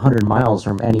were 100 miles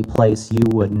from any place you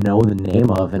would know the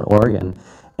name of in Oregon,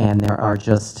 and there are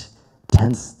just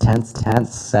tents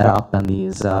set up in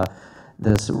these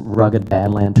this rugged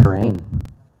badland terrain.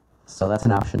 So that's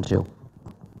an option too.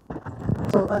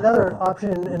 So another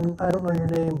option, and I don't know your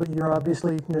name, but you're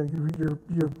obviously, you know,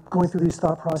 you're going through these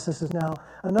thought processes now.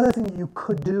 Another thing that you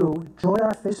could do, join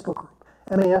our Facebook group.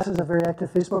 MAS is a very active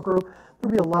Facebook group.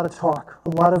 There'll be a lot of talk, a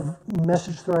lot of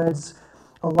message threads,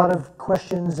 a lot of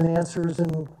questions and answers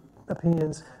and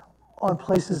opinions on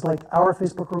places like our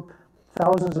Facebook group,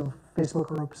 thousands of Facebook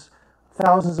groups,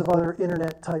 thousands of other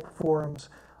internet-type forums,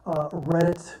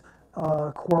 Reddit,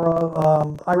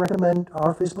 Quora. I recommend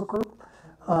our Facebook group.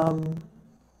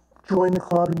 Join the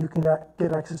club, and you can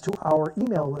get access to our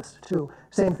email list too.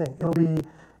 Same thing. It'll be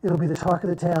the talk of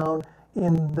the town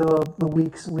in the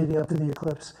weeks leading up to the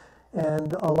eclipse,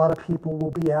 and a lot of people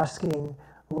will be asking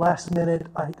last minute,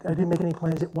 I didn't make any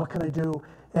plans yet, what can I do?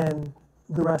 And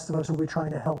the rest of us will be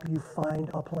trying to help you find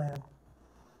a plan.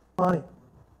 Bonnie.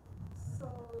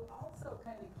 So also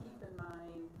kind of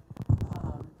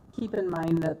keep in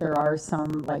mind that there are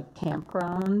some like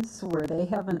campgrounds where they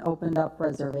haven't opened up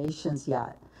reservations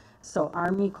yet. So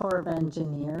Army Corps of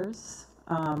Engineers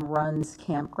runs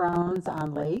campgrounds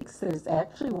on lakes. There's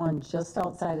actually one just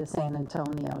outside of San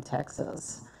Antonio,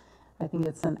 Texas. I think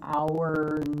it's an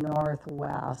hour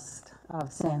northwest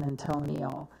of San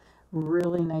Antonio.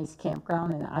 Really nice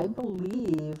campground, and I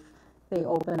believe they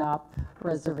open up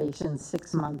reservations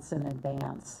 6 months in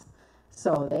advance.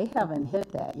 So they haven't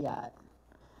hit that yet.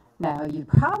 Now, you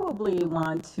probably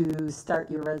want to start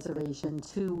your reservation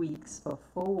 2 weeks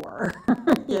before,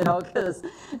 you know, because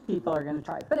people are going to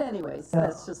try. But anyways,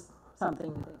 that's just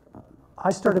something to think about. I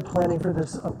started planning for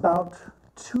this about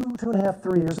two and a half,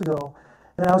 3 years ago.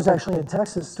 And I was actually in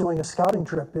Texas doing a scouting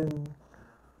trip in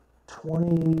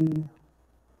 2020,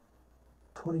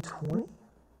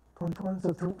 so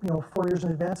 4 years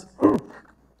in advance.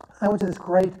 I went to this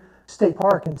great state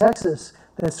park in Texas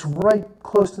that's right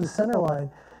close to the center line,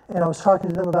 and I was talking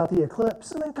to them about the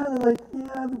eclipse, and they're kind of like,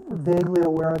 yeah, we're vaguely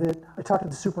aware of it. I talked to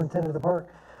the superintendent of the park,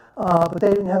 but they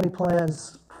didn't have any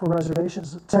plans for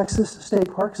reservations. The Texas State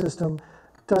Park System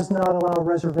does not allow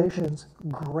reservations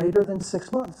greater than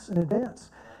 6 months in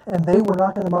advance. And they were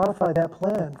not going to modify that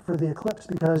plan for the eclipse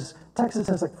because Texas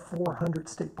has like 400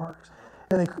 state parks.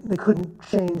 And they couldn't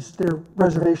change their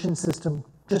reservation system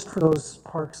just for those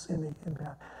parks in the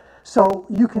impact. So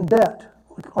you can bet,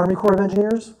 like Army Corps of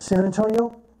Engineers, San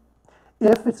Antonio,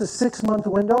 if it's a 6 month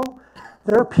window,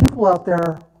 there are people out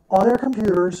there on their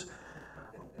computers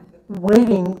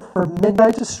waiting for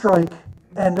midnight to strike,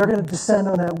 and they're going to descend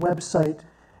on that website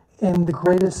in the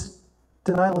greatest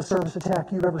denial of service attack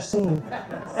you've ever seen.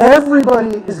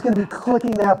 Everybody is going to be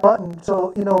clicking that button,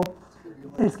 so you know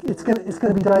it's going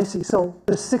to be dicey. So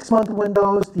the 6 month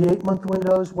windows, the 8 month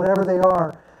windows, whatever they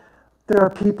are, there are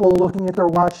people looking at their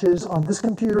watches on this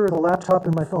computer, the laptop,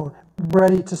 and my phone,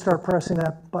 ready to start pressing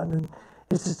that button. And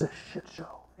it's just a shit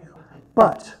show. You know?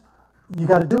 But you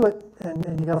got to do it, and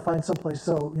you got to find someplace.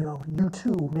 So you know, you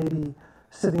too may be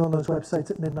sitting on those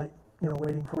websites at midnight, you know,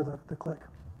 waiting for the click.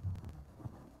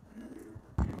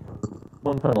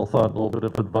 One final thought, a little bit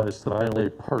of advice that I only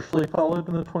partially followed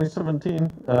in the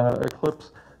 2017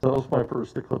 eclipse. That was my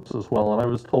first eclipse as well, and I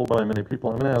was told by many people,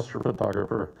 I'm an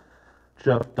astrophotographer,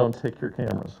 Jeff, don't take your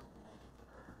cameras.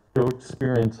 Go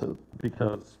experience it,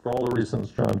 because for all the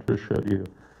reasons John just showed you,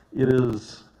 it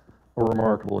is a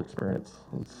remarkable experience.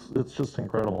 It's just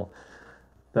incredible.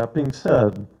 That being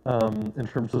said, in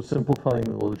terms of simplifying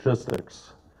the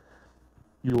logistics,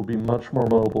 you'll be much more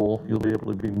mobile, you'll be able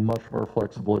to be much more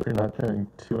flexible if you're not carrying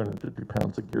 250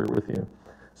 pounds of gear with you.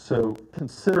 So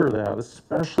consider that,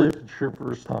 especially if it's your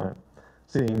first time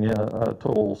seeing a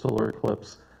total solar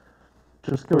eclipse.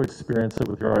 Just go experience it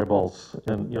with your eyeballs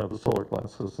and, you know, the solar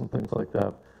glasses and things like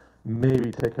that.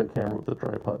 Maybe take a camera with a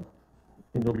tripod,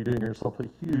 and you'll be doing yourself a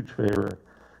huge favor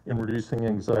in reducing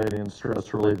anxiety and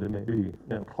stress related to maybe, you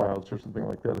know, clouds or something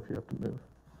like that if you have to move.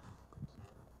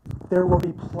 There will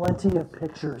be plenty of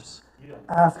pictures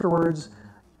afterwards.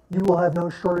 You will have no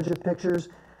shortage of pictures.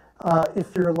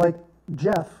 If you're like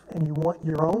Jeff and you want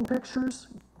your own pictures,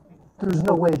 there's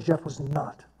no way Jeff was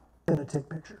not going to take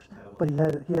pictures. But he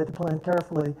had to plan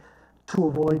carefully to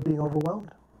avoid being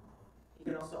overwhelmed. You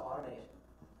can also automate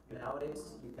it.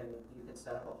 Nowadays, you can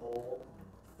set up a whole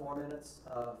 4 minutes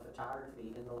of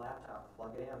photography in the laptop,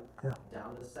 plug it in,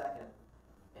 down to the second,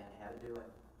 and how to do it.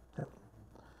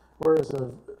 Whereas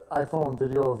an iPhone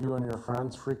video of you and your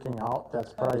friends freaking out,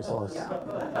 that's priceless. Use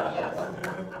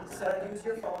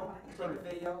your phone, take a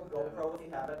video, GoPro if you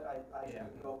have it. I shoot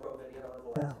a GoPro video of the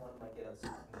last one of my kids.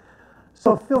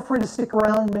 So feel free to stick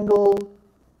around, mingle,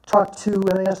 talk to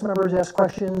MAS members, ask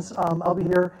questions. I'll be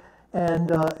here, and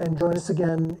join us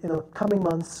again in the coming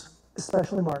months,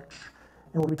 especially March.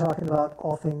 And we'll be talking about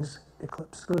all things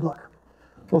eclipse. Good luck.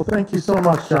 Well, thank you so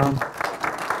much, John.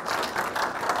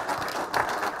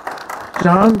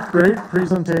 John, great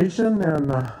presentation,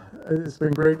 and it's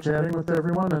been great chatting with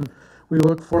everyone, and we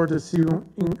look forward to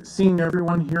seeing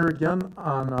everyone here again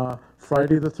on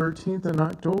Friday the 13th in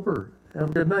October.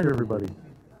 Have a good night, everybody.